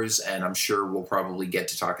Clone Wars, and I'm sure we'll probably get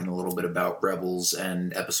to talking a little bit about Rebels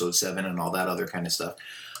and Episode 7 and all that other kind of stuff.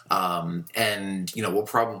 And we'll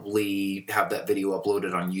probably have that video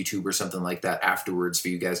uploaded on YouTube or something like that afterwards for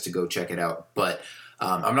you guys to go check it out. But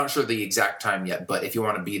I'm not sure the exact time yet, but if you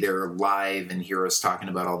want to be there live and hear us talking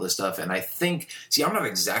about all this stuff, and I think, I'm not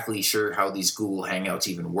exactly sure how these Google Hangouts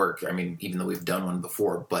even work. I mean, even though we've done one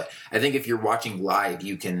before, but I think if you're watching live,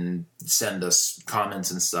 you can send us comments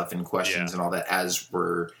and stuff and questions and all that as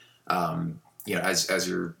we're, as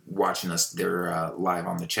you're watching us there live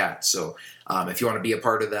on the chat. So if you want to be a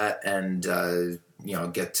part of that and,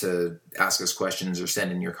 get to ask us questions or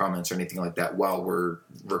send in your comments or anything like that while we're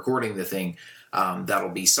recording the thing, that'll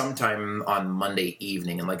be sometime on Monday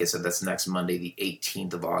evening. And like I said, that's next Monday, the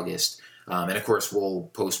 18th of August. And of course,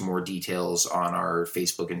 we'll post more details on our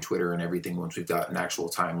Facebook and Twitter and everything once we've got an actual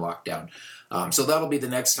time locked down. So that'll be the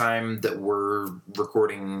next time that we're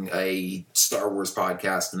recording a Star Wars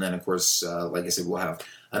podcast. And then, of course, like I said, we'll have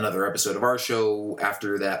another episode of our show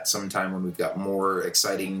after that sometime when we've got more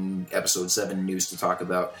exciting Episode 7 news to talk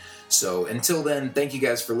about. So until then, thank you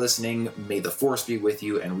guys for listening. May the Force be with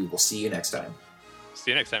you, and we will see you next time.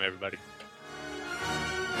 See you next time, everybody.